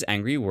might think his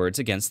angry words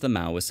against the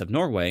Maoists of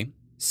Norway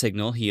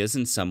signal he is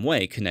in some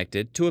way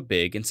connected to a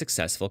big and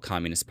successful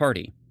communist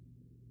party.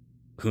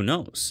 Who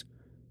knows?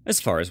 As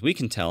far as we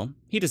can tell,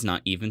 he does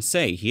not even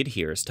say he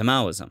adheres to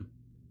Maoism.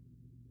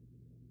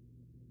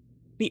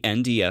 The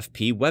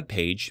NDFP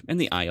webpage and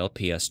the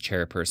ILPS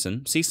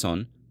chairperson,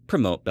 Sison,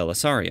 promote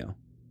Belisario.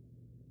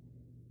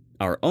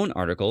 Our own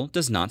article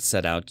does not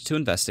set out to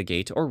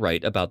investigate or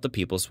write about the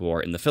People's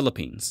War in the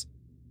Philippines.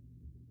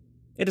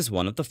 it is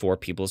one of the four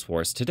people's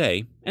wars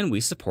today, and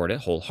we support it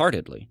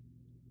wholeheartedly.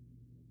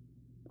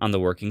 On the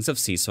workings of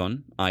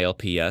CSUN,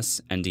 ILPS,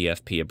 and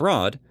DFP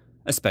abroad,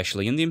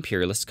 especially in the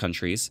imperialist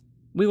countries,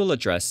 we will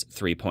address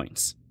 3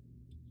 points.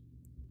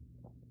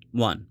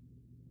 1.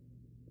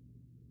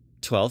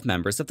 12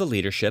 members of the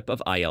leadership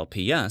of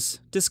ILPS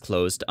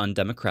disclosed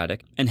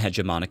undemocratic and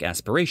hegemonic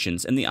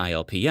aspirations in the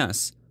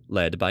ILPS,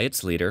 led by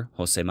its leader,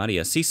 José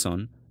María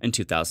Sison, in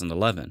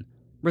 2011,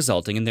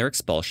 resulting in their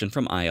expulsion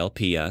from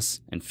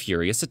ILPS and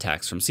furious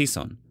attacks from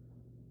Sison.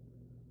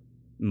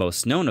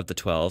 Most known of the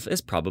 12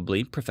 is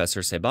probably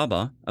Professor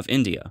Sebaba of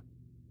India.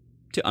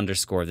 To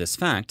underscore this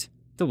fact,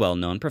 the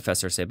well-known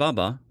Professor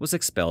Sebaba was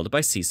expelled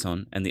by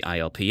Sison and the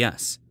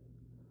ILPS.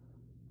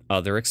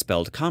 Other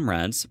expelled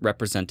comrades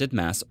represented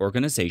mass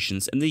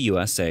organizations in the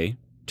USA,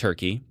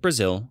 Turkey,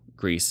 Brazil,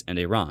 Greece, and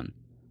Iran.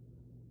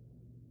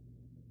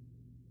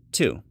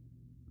 2.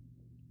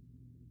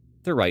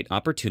 The right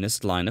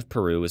opportunist line of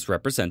Peru is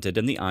represented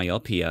in the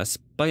ILPS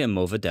by a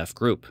Movadef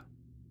group.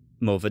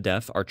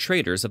 Movadef are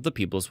traitors of the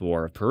People's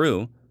War of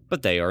Peru,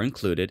 but they are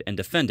included and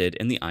defended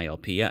in the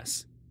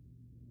ILPS.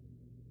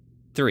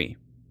 3.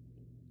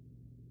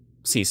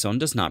 Sison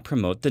does not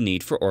promote the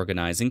need for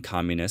organizing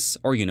communists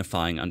or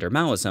unifying under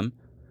Maoism,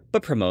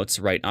 but promotes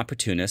right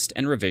opportunist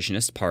and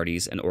revisionist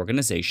parties and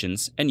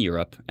organizations in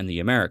Europe and the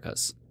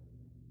Americas.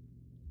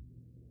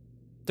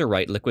 The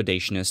right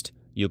liquidationist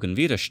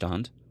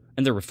Jugendwiderstand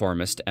and the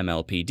reformist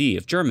MLPD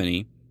of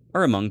Germany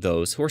are among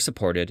those who are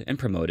supported and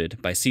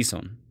promoted by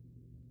Sison.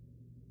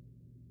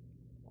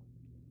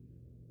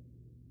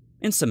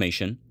 In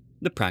summation,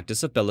 the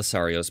practice of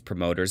Belisario's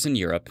promoters in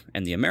Europe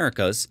and the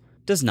Americas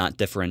does not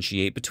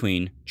differentiate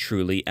between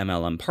truly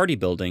MLM party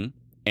building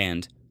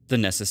and the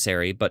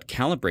necessary but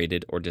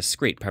calibrated or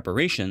discreet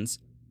preparations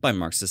by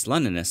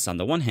Marxist-Leninists on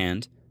the one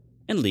hand,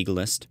 and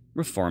legalist,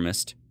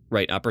 reformist,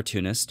 right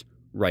opportunist,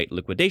 right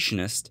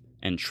liquidationist,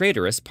 and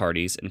traitorous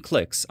parties and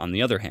cliques on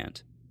the other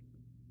hand.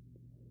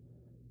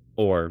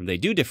 Or they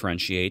do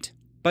differentiate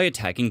by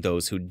attacking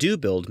those who do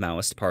build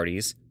Maoist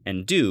parties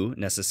and do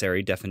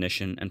necessary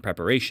definition and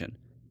preparation,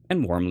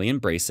 and warmly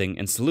embracing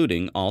and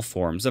saluting all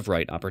forms of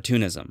right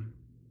opportunism.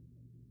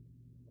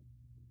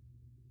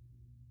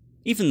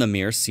 Even the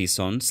mere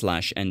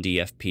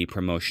Sison/NDFP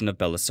promotion of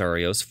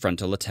Belisario's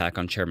frontal attack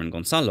on Chairman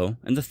Gonzalo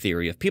and the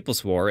theory of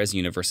People's War as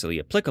universally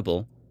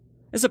applicable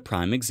is a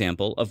prime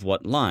example of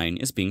what line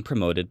is being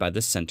promoted by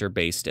the center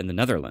based in the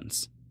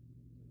Netherlands.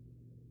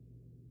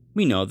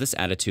 We know this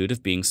attitude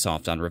of being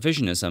soft on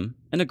revisionism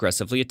and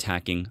aggressively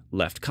attacking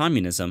left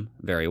communism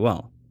very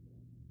well.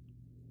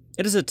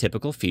 It is a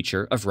typical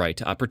feature of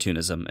right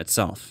opportunism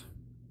itself.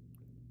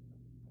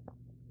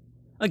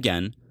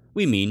 Again,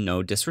 we mean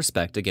no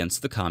disrespect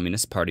against the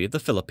Communist Party of the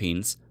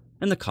Philippines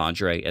and the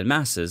cadre and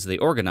masses they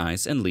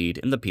organize and lead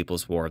in the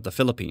People's War of the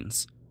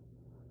Philippines.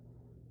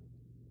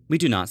 We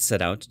do not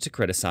set out to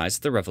criticize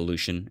the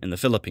revolution in the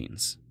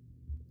Philippines.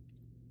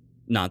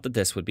 Not that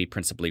this would be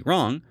principally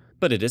wrong,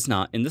 but it is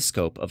not in the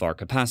scope of our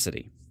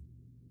capacity.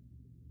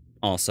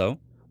 Also,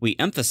 we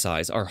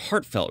emphasize our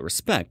heartfelt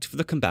respect for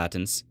the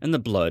combatants and the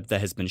blood that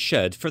has been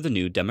shed for the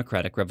new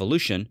democratic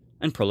revolution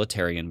and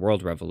proletarian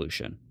world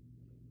revolution.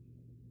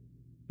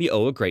 We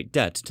owe a great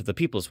debt to the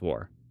People's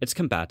War, its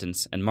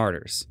combatants and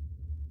martyrs.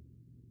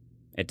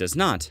 It does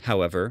not,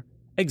 however,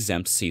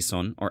 exempt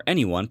Sison or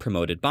anyone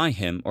promoted by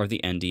him or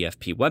the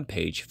NDFP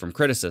webpage from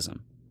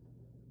criticism.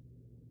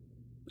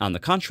 On the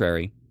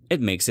contrary,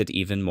 it makes it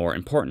even more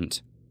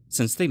important,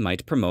 since they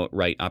might promote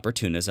right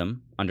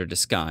opportunism under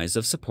disguise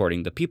of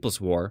supporting the People's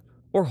War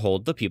or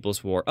hold the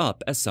People's War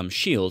up as some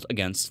shield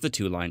against the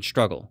two-line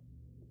struggle.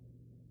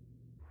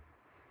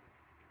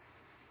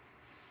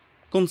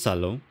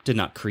 Gonzalo did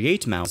not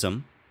create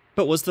Maoism,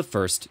 but was the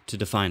first to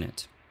define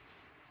it.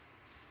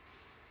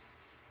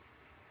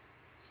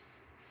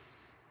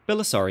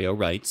 Belisario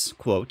writes,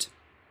 quote,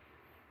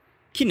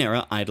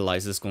 Quinera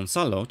idolizes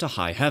Gonzalo to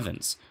high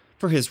heavens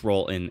for his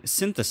role in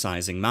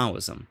synthesizing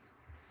Maoism.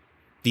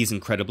 These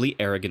incredibly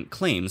arrogant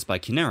claims by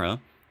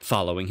Quinera,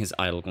 following his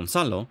idol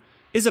Gonzalo,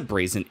 is a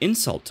brazen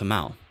insult to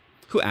Mao,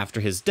 who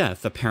after his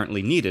death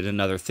apparently needed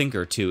another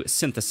thinker to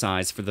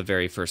synthesize for the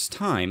very first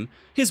time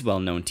his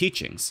well-known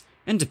teachings,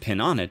 and to pin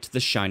on it the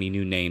shiny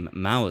new name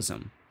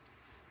Maoism.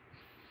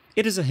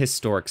 It is a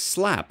historic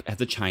slap at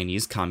the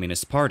Chinese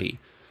Communist Party,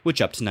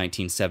 which up to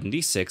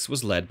 1976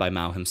 was led by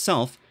Mao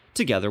himself,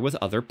 together with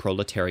other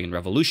proletarian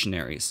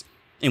revolutionaries,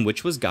 and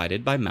which was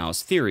guided by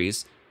Mao's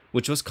theories,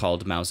 which was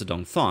called Mao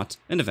Zedong thought,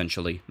 and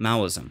eventually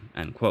Maoism,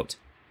 end quote.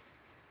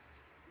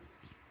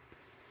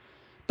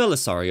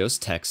 Belisario's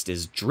text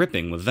is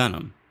dripping with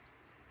venom.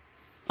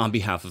 On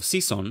behalf of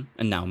Sison,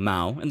 and now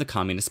Mao and the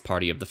Communist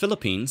Party of the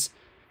Philippines,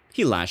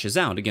 he lashes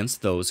out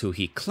against those who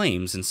he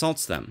claims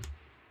insults them.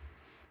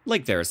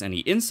 Like there is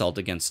any insult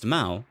against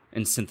Mao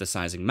in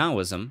synthesizing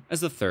Maoism as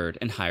the third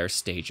and higher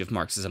stage of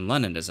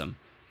Marxism-Leninism,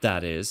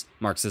 that is,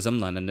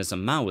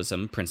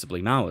 Marxism-Leninism-Maoism,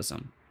 principally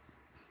Maoism.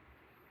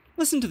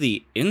 Listen to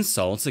the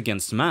insults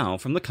against Mao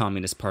from the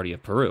Communist Party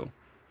of Peru.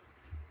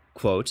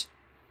 Quote,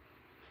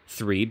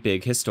 three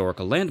big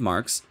historical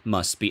landmarks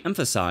must be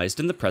emphasized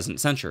in the present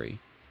century.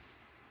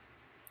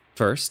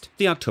 First,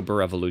 the October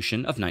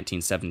Revolution of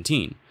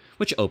 1917,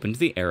 which opened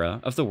the era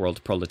of the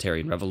World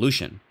Proletarian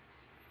Revolution.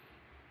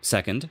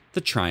 Second,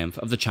 the triumph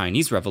of the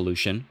Chinese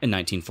Revolution in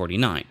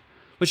 1949,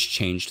 which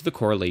changed the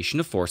correlation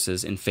of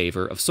forces in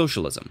favor of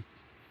socialism.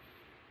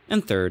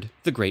 And third,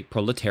 the Great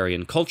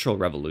Proletarian Cultural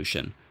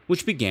Revolution,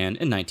 which began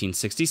in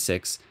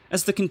 1966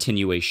 as the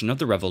continuation of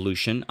the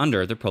revolution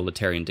under the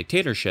proletarian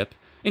dictatorship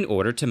in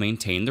order to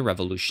maintain the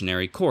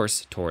revolutionary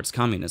course towards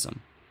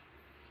communism.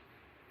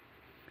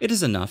 It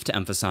is enough to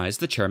emphasize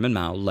that Chairman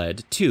Mao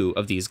led two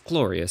of these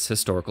glorious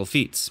historical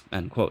feats,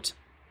 end quote.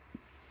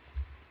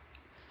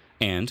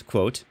 And,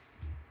 quote,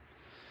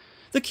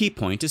 the key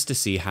point is to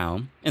see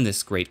how, in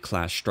this great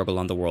class struggle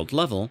on the world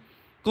level,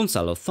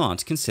 Gonzalo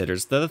thought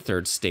considers that the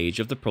third stage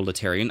of the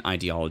proletarian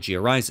ideology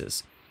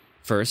arises,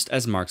 first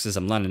as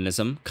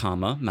Marxism-Leninism,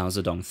 Mao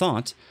Zedong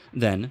thought,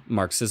 then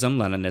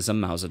Marxism-Leninism,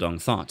 Mao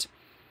Zedong thought,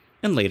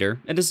 and later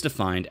it is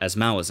defined as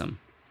Maoism,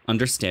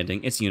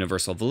 understanding its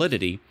universal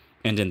validity,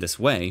 and in this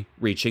way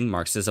reaching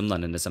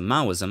Marxism-Leninism,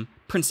 Maoism,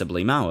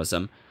 principally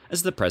Maoism,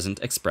 as the present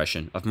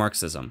expression of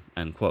Marxism,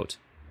 end quote.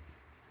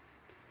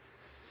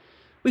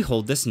 We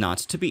hold this not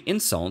to be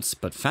insults,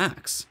 but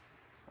facts.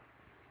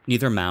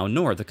 Neither Mao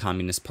nor the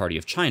Communist Party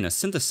of China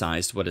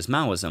synthesized what is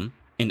Maoism,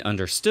 and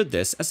understood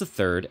this as a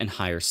third and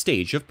higher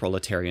stage of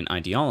proletarian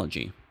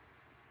ideology.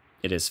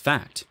 It is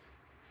fact.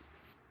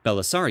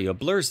 Belisario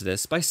blurs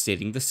this by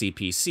stating the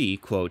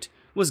CPC, quote,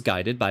 was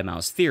guided by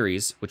Mao's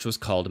theories, which was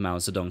called Mao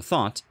Zedong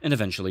thought, and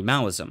eventually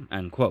Maoism,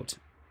 end quote.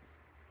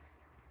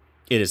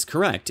 It is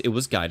correct, it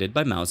was guided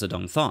by Mao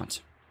Zedong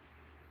thought.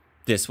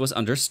 This was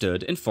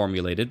understood and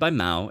formulated by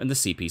Mao and the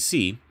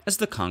CPC as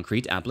the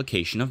concrete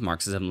application of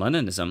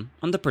Marxism-Leninism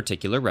on the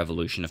particular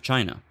revolution of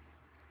China.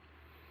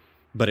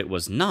 But it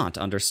was not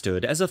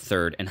understood as a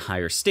third and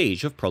higher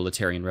stage of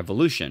proletarian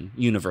revolution,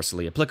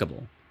 universally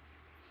applicable.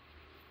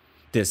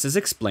 This is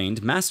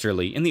explained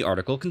masterly in the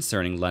article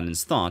concerning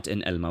Lenin's thought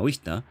in El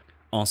Maoista,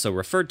 also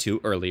referred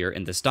to earlier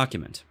in this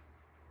document.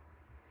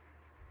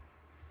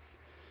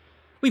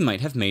 We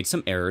might have made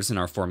some errors in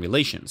our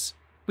formulations.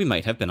 We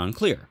might have been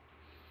unclear.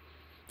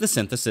 The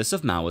synthesis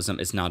of Maoism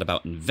is not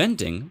about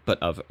inventing,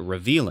 but of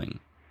revealing.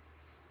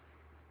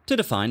 To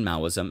define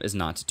Maoism is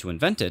not to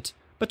invent it,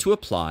 but to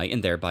apply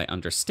and thereby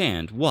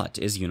understand what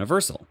is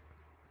universal.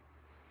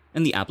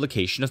 And the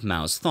application of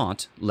Mao's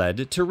thought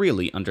led to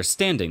really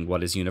understanding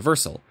what is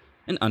universal,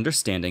 and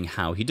understanding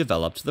how he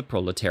developed the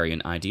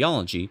proletarian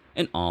ideology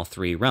in all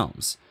three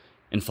realms,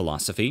 in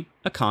philosophy,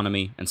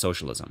 economy, and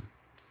socialism.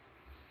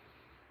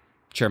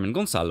 Chairman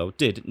Gonzalo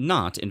did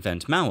not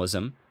invent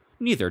Maoism,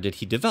 neither did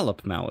he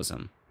develop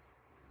Maoism.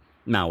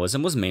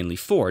 Maoism was mainly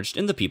forged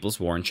in the People's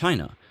War in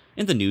China,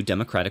 in the New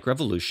Democratic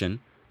Revolution,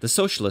 the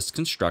Socialist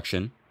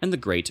Construction, and the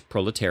Great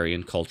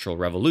Proletarian Cultural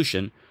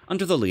Revolution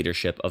under the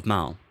leadership of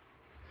Mao.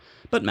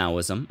 But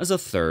Maoism, as a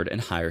third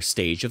and higher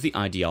stage of the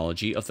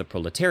ideology of the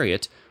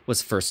proletariat,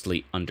 was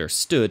firstly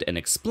understood and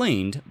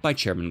explained by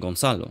Chairman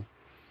Gonzalo.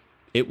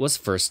 It was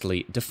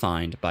firstly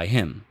defined by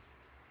him.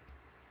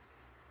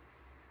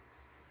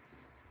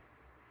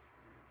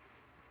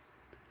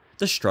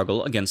 The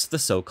struggle against the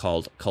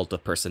so-called cult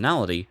of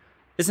personality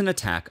is an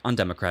attack on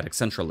democratic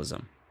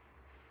centralism.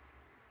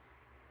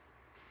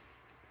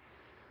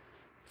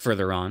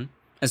 Further on,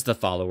 as the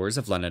followers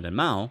of Lenin and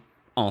Mao,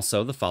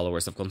 also the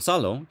followers of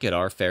Gonzalo get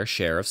our fair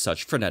share of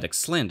such frenetic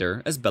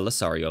slander as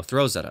Belisario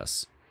throws at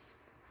us.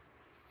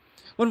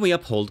 When we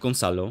uphold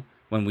Gonzalo,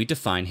 when we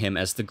define him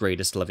as the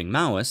greatest living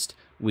Maoist,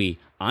 we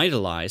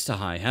idolize to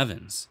high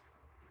heavens.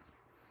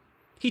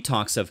 He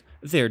talks of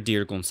their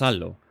dear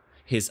Gonzalo,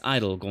 his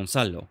idol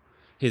Gonzalo,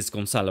 his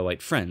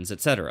Gonzaloite friends,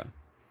 etc.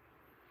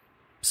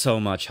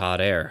 So much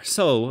hot air,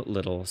 so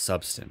little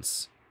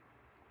substance.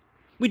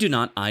 We do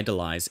not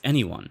idolize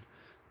anyone,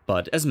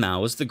 but as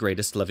Mao was the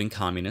greatest living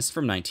communist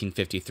from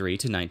 1953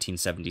 to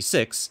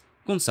 1976,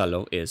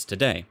 Gonzalo is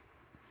today.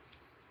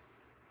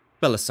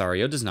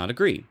 Belisario does not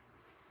agree.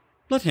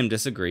 Let him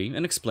disagree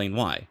and explain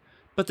why,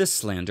 but this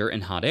slander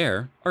and hot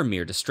air are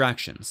mere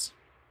distractions.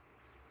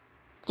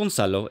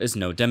 Gonzalo is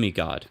no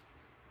demigod.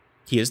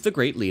 He is the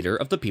great leader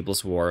of the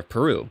People's War of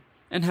Peru,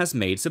 and has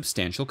made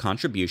substantial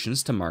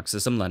contributions to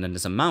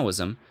Marxism-Leninism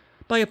Maoism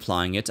by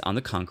applying it on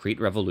the concrete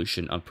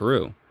revolution of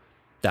Peru.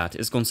 That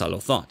is Gonzalo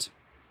thought.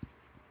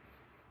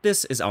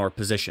 This is our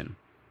position.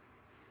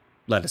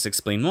 Let us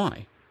explain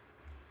why.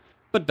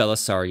 But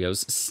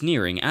Belisario's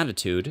sneering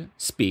attitude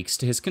speaks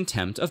to his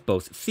contempt of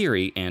both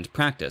theory and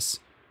practice,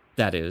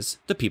 that is,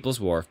 the People's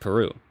War of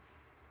Peru.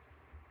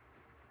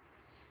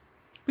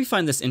 We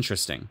find this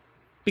interesting,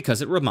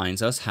 because it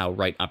reminds us how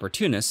right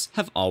opportunists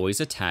have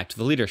always attacked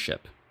the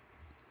leadership.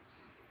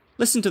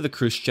 Listen to the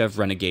Khrushchev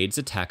renegades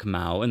attack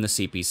Mao and the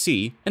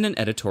CPC in an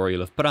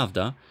editorial of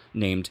Pravda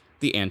named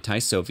The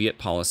Anti-Soviet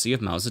Policy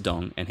of Mao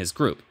Zedong and His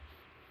Group.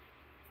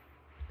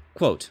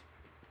 Quote,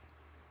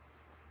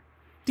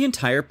 the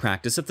entire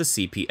practice of the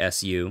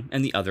CPSU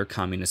and the other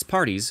communist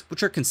parties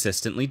which are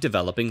consistently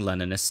developing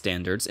Leninist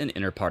standards in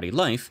inter-party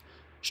life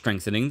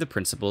strengthening the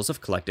principles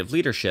of collective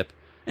leadership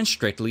and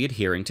strictly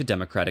adhering to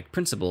democratic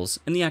principles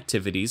in the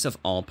activities of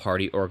all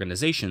party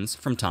organizations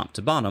from top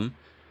to bottom,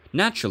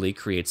 naturally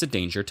creates a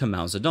danger to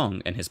Mao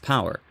Zedong and his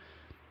power,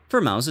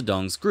 for Mao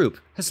Zedong's group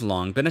has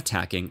long been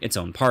attacking its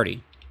own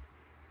party.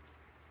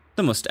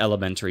 The most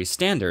elementary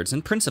standards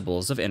and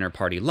principles of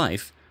inter-party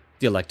life,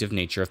 the elective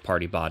nature of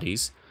party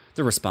bodies,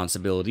 the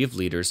responsibility of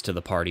leaders to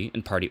the party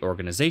and party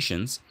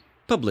organizations,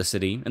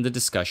 publicity and the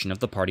discussion of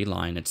the party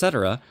line,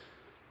 etc.,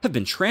 have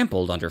been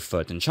trampled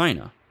underfoot in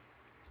China.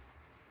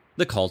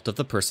 The cult of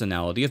the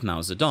personality of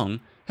Mao Zedong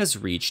has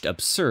reached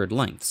absurd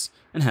lengths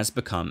and has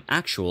become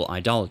actual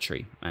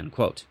idolatry." End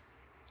quote.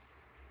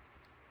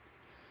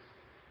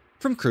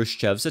 From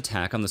Khrushchev's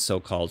attack on the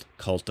so-called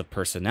cult of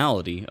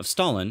personality of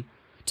Stalin,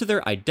 to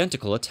their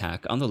identical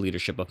attack on the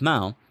leadership of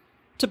Mao,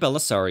 to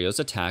Belisario's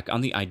attack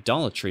on the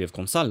idolatry of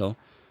Gonzalo,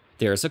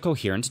 there is a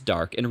coherent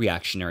dark and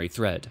reactionary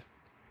thread.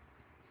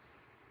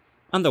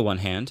 On the one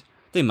hand,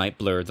 they might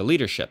blur the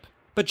leadership,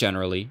 but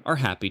generally are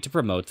happy to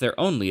promote their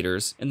own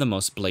leaders in the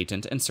most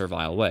blatant and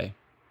servile way.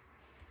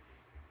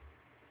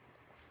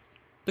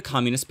 The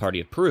Communist Party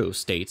of Peru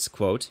states,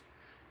 quote,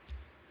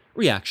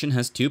 "Reaction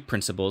has two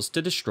principles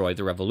to destroy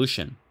the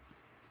revolution: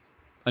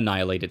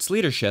 annihilate its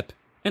leadership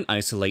and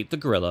isolate the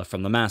guerrilla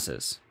from the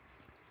masses.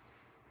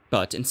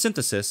 But in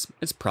synthesis,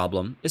 its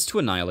problem is to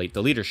annihilate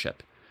the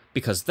leadership,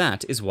 because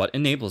that is what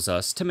enables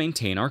us to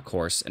maintain our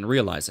course and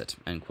realize it."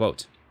 End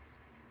quote.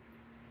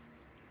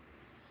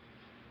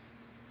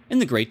 In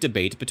the great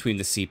debate between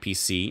the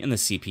CPC and the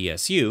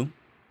CPSU,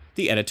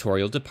 the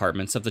editorial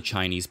departments of the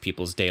Chinese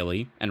People's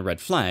Daily and Red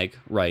Flag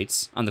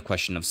writes, on the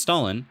question of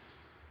Stalin,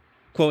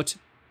 quote,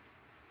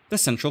 "The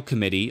Central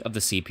Committee of the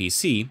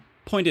CPC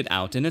pointed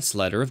out in its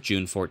letter of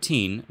June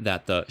 14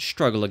 that the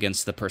struggle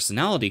against the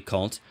personality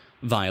cult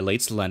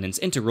violates Lenin's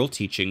integral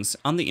teachings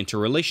on the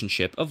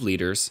interrelationship of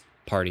leaders,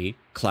 party,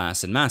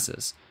 class, and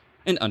masses,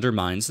 and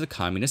undermines the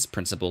communist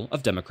principle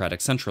of democratic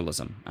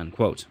centralism."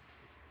 Unquote.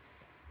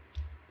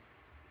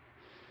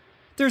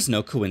 There is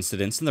no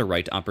coincidence in the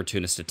right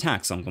opportunist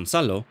attacks on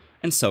Gonzalo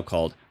and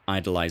so-called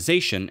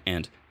idolization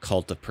and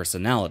cult of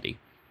personality,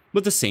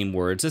 with the same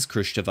words as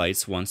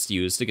Khrushchevites once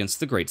used against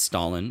the great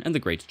Stalin and the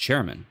great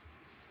chairman.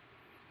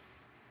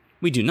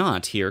 We do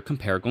not here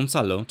compare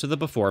Gonzalo to the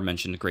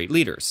before-mentioned great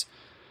leaders,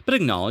 but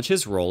acknowledge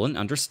his role in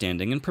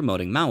understanding and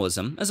promoting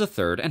Maoism as a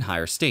third and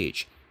higher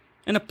stage,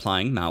 and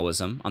applying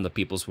Maoism on the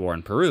People's War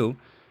in Peru,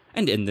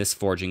 and in this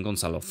forging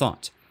Gonzalo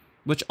thought,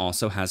 which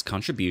also has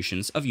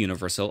contributions of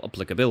universal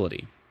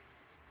applicability.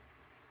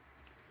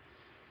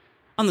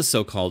 On the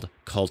so-called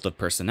cult of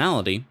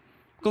personality,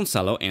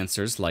 Gonzalo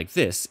answers like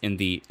this in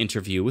the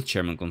interview with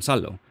Chairman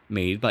Gonzalo,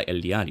 made by El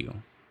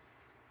Diario.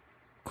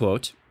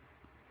 Quote,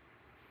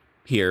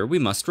 "Here we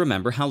must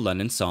remember how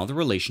Lenin saw the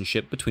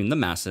relationship between the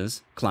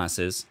masses,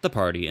 classes, the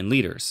party, and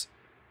leaders.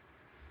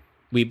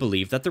 We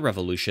believe that the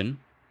revolution,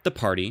 the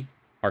party,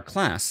 our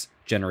class,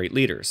 generate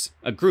leaders,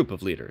 a group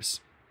of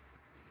leaders.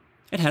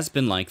 It has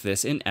been like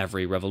this in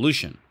every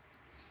revolution.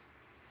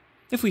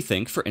 If we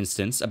think, for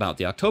instance, about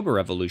the October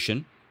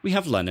Revolution, we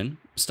have Lenin,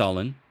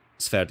 Stalin,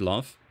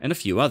 Sverdlov, and a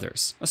few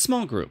others, a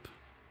small group.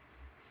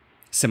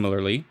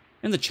 Similarly,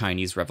 in the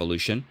Chinese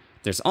Revolution,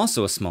 there's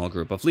also a small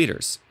group of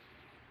leaders.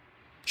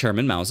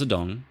 Chairman Mao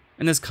Zedong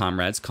and his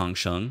comrades Kang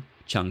Sheng,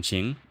 Chiang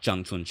Qing,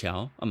 Zhang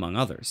Chunqiao, among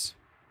others.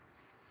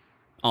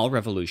 All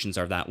revolutions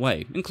are that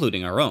way,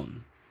 including our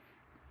own.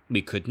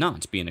 We could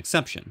not be an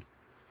exception.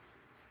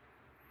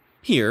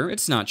 Here,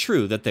 it's not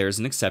true that there's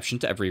an exception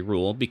to every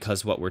rule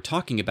because what we're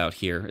talking about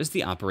here is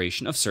the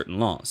operation of certain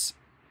laws.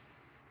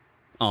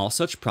 All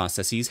such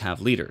processes have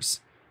leaders,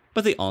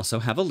 but they also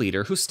have a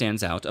leader who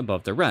stands out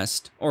above the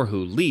rest, or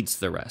who leads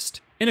the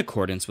rest, in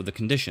accordance with the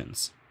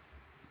conditions.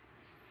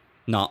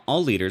 Not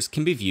all leaders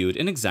can be viewed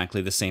in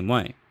exactly the same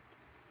way.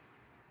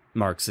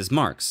 Marx is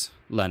Marx,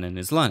 Lenin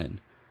is Lenin,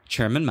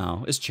 Chairman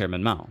Mao is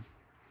Chairman Mao.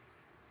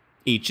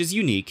 Each is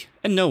unique,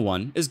 and no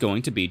one is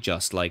going to be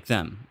just like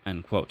them."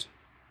 End quote.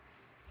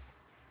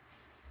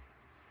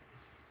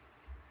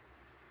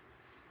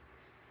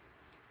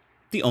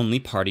 The only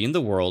party in the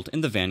world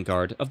in the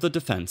vanguard of the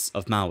defense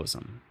of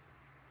Maoism.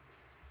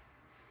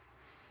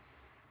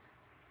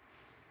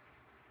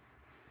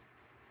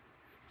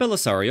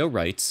 Belisario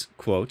writes,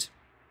 quote,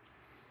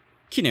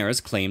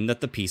 "Quinera's claim that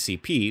the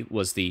PCP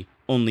was the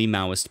only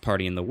Maoist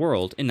party in the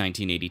world in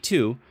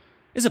 1982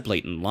 is a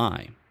blatant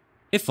lie,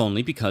 if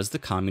only because the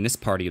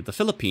Communist Party of the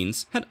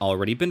Philippines had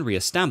already been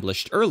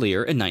re-established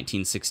earlier in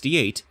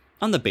 1968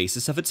 on the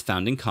basis of its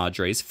founding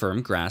cadre's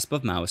firm grasp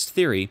of Maoist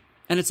theory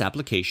and its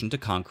application to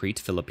concrete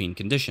Philippine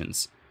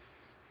conditions.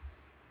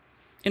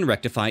 In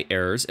Rectify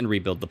Errors and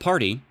Rebuild the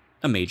Party,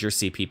 a major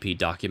CPP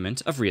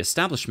document of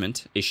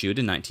re-establishment issued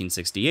in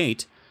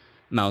 1968,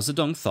 Mao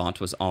Zedong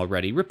thought was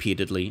already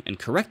repeatedly and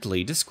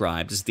correctly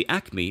described as the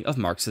acme of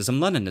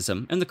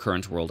Marxism-Leninism in the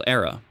current world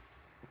era.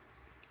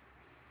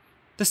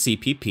 The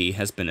CPP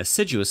has been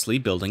assiduously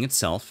building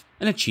itself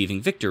and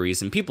achieving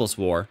victories in People's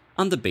War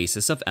on the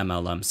basis of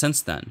MLM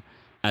since then,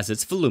 as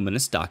its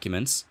voluminous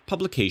documents,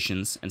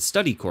 publications, and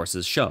study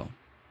courses show.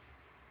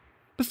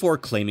 Before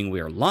claiming we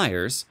are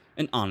liars,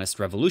 an honest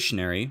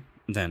revolutionary,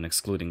 then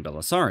excluding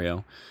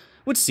Belisario,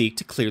 would seek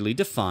to clearly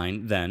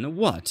define then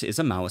what is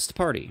a Maoist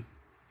party.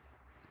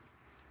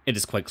 It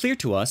is quite clear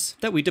to us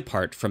that we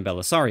depart from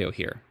Belisario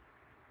here.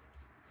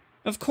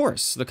 Of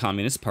course, the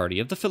Communist Party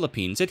of the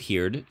Philippines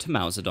adhered to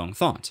Mao Zedong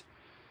thought.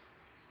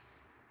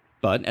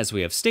 But, as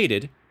we have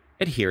stated,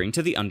 adhering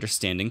to the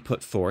understanding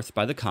put forth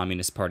by the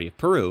Communist Party of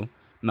Peru,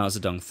 Mao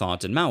Zedong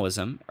thought and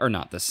Maoism are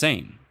not the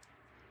same.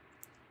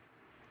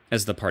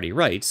 As the party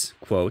writes,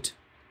 quote,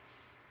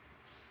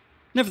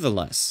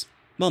 "Nevertheless,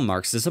 while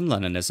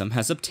Marxism-Leninism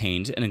has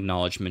obtained an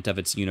acknowledgement of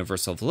its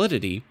universal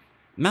validity,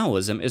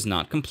 Maoism is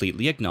not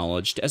completely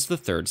acknowledged as the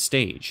third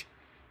stage.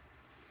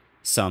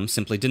 Some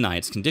simply deny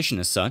its condition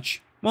as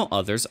such, while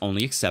others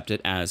only accept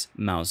it as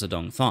Mao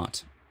Zedong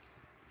thought.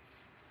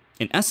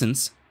 In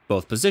essence,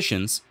 both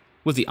positions,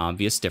 with the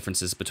obvious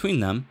differences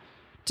between them,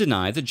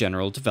 deny the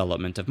general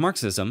development of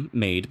Marxism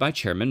made by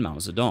Chairman Mao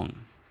Zedong.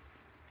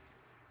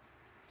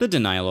 The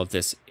denial of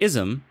this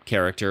ism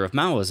character of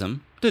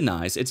Maoism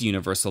denies its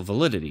universal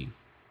validity,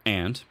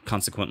 and,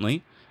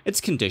 consequently,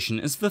 its condition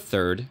is the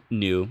third,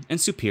 new,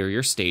 and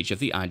superior stage of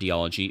the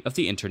ideology of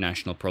the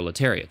international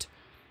proletariat,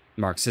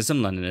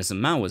 Marxism, Leninism,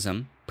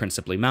 Maoism,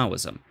 principally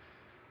Maoism,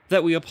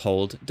 that we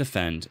uphold,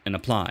 defend, and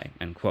apply."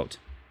 End quote.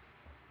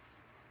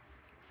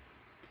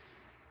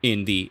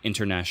 In the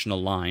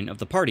international line of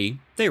the party,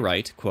 they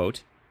write,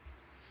 quote,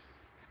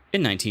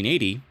 "In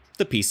 1980,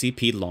 the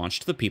PCP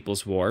launched the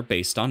People's War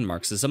based on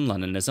Marxism,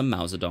 Leninism,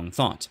 Mao Zedong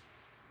thought.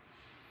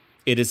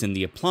 It is in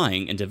the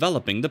applying and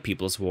developing the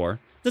People's War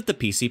that the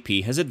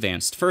PCP has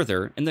advanced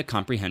further in the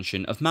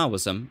comprehension of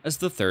Maoism as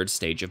the third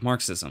stage of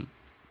Marxism.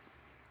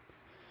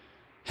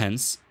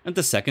 Hence, at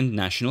the Second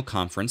National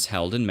Conference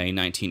held in May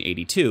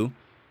 1982,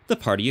 the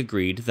party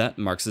agreed that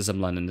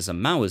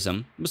Marxism-Leninism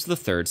Maoism was the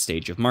third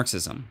stage of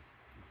Marxism.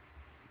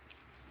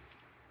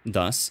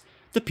 Thus,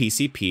 the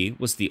PCP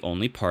was the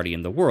only party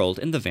in the world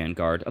in the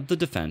vanguard of the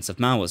defense of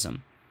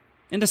Maoism,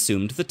 and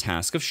assumed the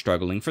task of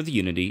struggling for the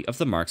unity of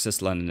the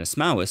Marxist-Leninist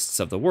Maoists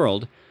of the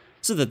world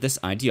so that this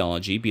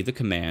ideology be the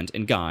command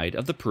and guide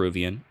of the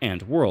Peruvian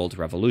and world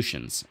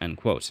revolutions." End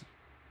quote.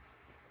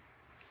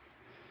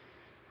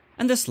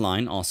 And this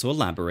line also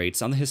elaborates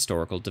on the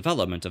historical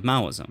development of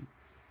Maoism.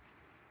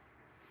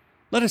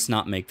 Let us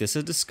not make this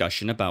a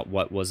discussion about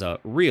what was a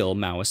real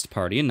Maoist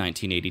party in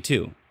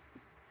 1982.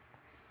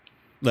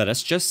 Let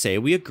us just say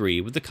we agree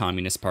with the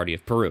Communist Party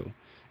of Peru,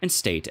 and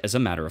state as a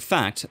matter of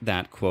fact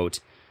that, quote,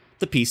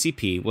 "the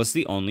PCP was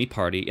the only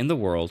party in the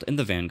world in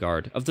the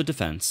vanguard of the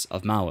defense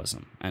of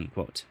Maoism." End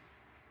quote.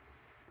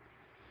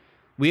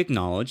 We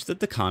acknowledge that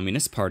the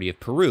Communist Party of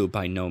Peru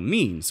by no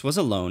means was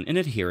alone in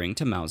adhering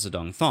to Mao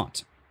Zedong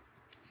thought.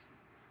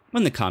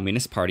 When the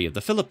Communist Party of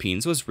the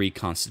Philippines was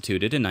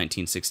reconstituted in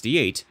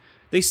 1968,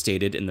 they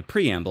stated in the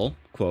preamble,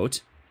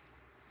 quote,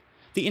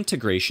 "The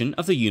integration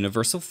of the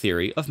universal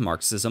theory of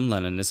Marxism,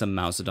 Leninism,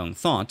 Mao Zedong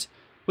thought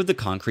with the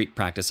concrete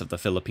practice of the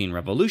Philippine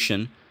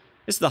Revolution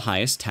is the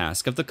highest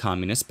task of the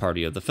Communist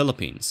Party of the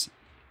Philippines.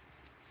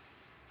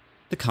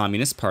 The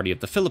Communist Party of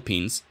the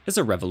Philippines is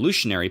a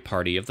revolutionary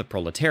party of the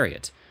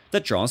proletariat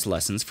that draws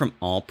lessons from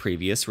all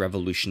previous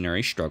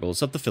revolutionary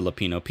struggles of the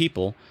Filipino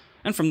people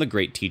and from the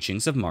great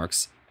teachings of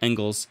Marx,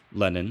 Engels,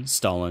 Lenin,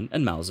 Stalin,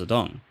 and Mao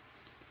Zedong.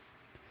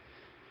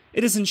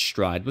 It is in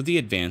stride with the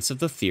advance of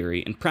the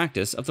theory and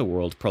practice of the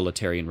world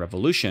proletarian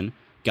revolution,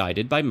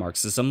 guided by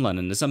Marxism,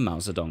 Leninism, Mao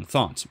Zedong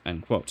thought."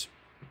 End quote.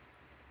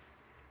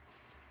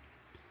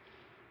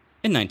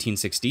 In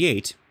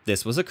 1968,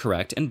 this was a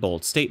correct and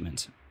bold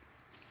statement.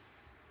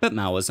 But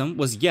Maoism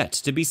was yet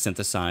to be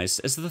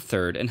synthesized as the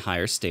third and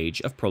higher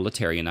stage of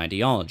proletarian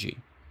ideology.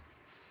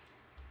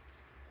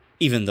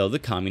 Even though the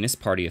Communist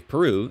Party of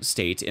Peru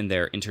state in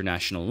their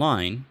international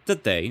line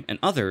that they, and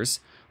others,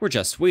 were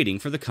just waiting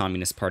for the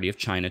Communist Party of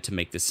China to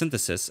make this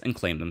synthesis and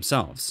claim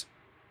themselves.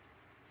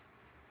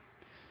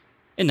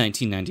 In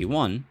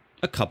 1991,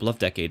 a couple of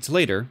decades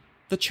later,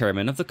 the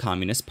chairman of the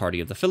Communist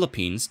Party of the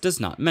Philippines does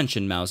not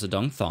mention Mao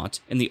Zedong thought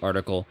in the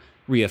article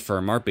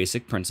 "Reaffirm Our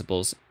Basic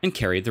Principles and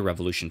Carry the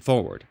Revolution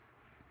Forward."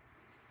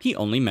 He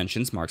only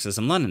mentions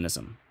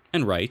Marxism-Leninism,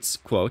 and writes,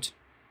 quote,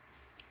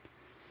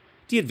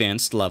 "The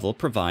advanced level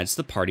provides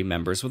the party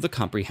members with a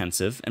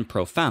comprehensive and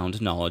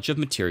profound knowledge of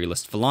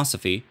materialist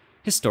philosophy,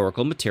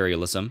 historical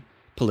materialism,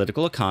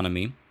 political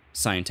economy,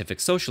 scientific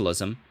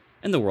socialism,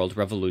 and the world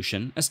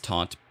revolution as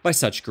taught by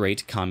such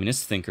great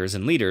communist thinkers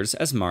and leaders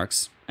as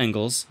Marx,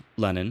 Engels,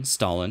 Lenin,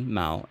 Stalin,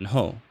 Mao, and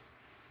Ho.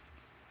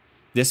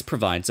 This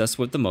provides us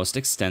with the most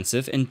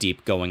extensive and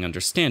deep-going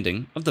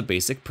understanding of the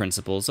basic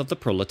principles of the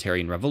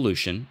proletarian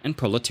revolution and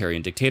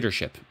proletarian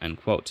dictatorship." End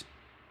quote.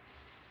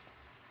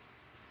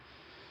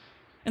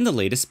 In the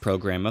latest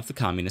program of the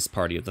Communist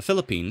Party of the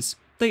Philippines,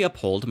 they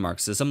uphold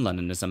Marxism,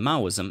 Leninism,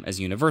 Maoism as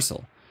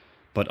universal,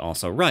 but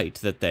also write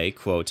that they,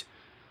 quote,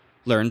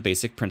 "learn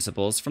basic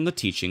principles from the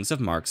teachings of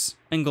Marx,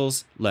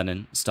 Engels,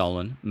 Lenin,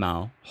 Stalin,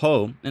 Mao,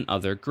 Ho, and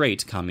other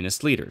great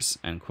communist leaders."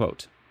 End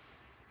quote.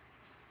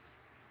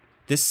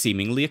 This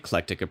seemingly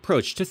eclectic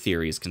approach to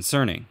theory is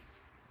concerning.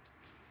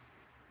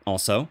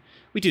 Also,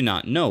 We do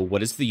not know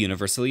what is the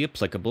universally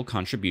applicable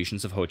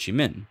contributions of Ho Chi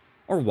Minh,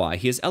 or why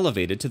he is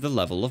elevated to the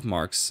level of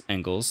Marx,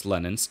 Engels,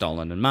 Lenin,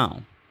 Stalin, and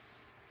Mao.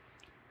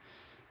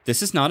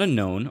 This is not a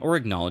known or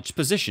acknowledged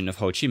position of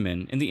Ho Chi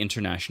Minh in the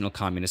international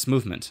communist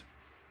movement.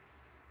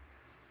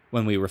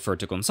 When we refer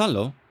to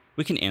Gonzalo,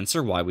 we can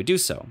answer why we do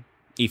so,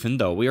 even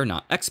though we are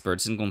not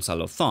experts in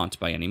Gonzalo thought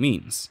by any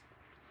means.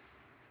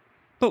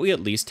 But we at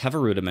least have a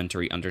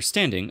rudimentary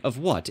understanding of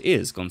what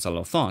is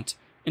Gonzalo thought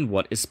and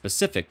what is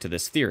specific to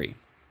this theory.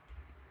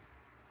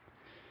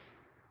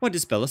 What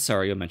does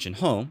Belisario mention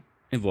Ho,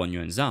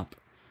 Invonio and Zap,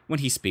 when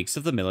he speaks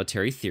of the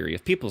military theory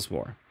of People's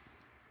War?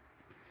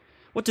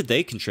 What did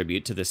they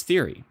contribute to this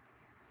theory?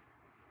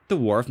 The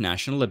War of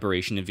National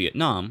Liberation in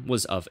Vietnam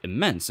was of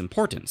immense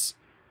importance.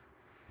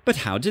 But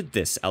how did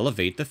this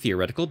elevate the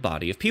theoretical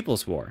body of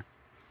People's War?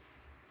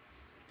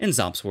 In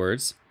Zap's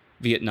words,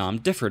 Vietnam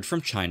differed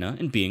from China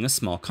in being a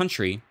small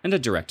country and a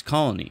direct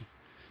colony,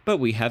 but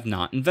we have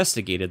not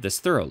investigated this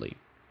thoroughly.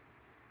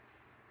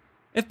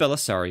 If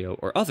Belisario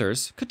or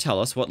others could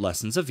tell us what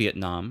lessons of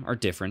Vietnam are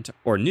different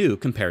or new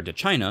compared to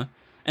China,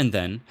 and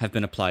then have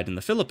been applied in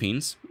the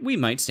Philippines, we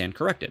might stand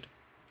corrected.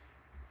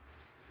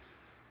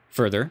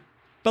 Further,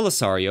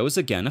 Belisario is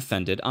again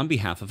offended on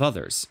behalf of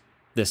others,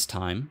 this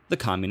time the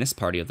Communist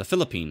Party of the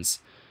Philippines,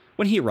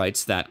 when he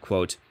writes that,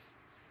 quote,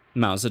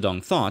 Mao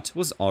Zedong thought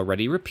was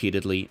already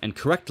repeatedly and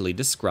correctly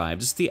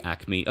described as the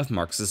acme of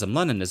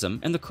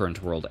Marxism-Leninism in the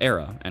current world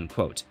era, end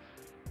quote,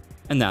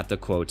 and that the,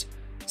 quote,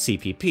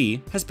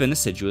 CPP has been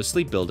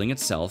assiduously building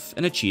itself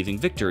and achieving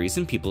victories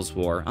in People's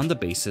War on the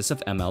basis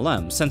of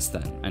MLM since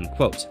then, end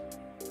quote.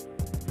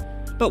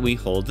 But we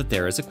hold that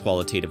there is a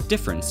qualitative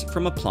difference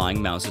from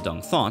applying Mao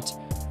Zedong thought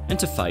and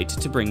to fight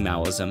to bring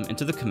Maoism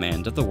into the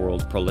command of the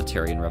world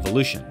proletarian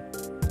revolution.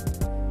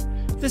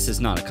 This is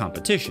not a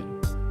competition.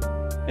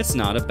 It's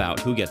not about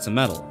who gets a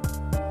medal.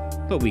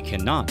 But we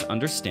cannot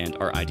understand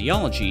our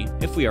ideology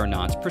if we are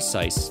not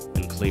precise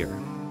and clear.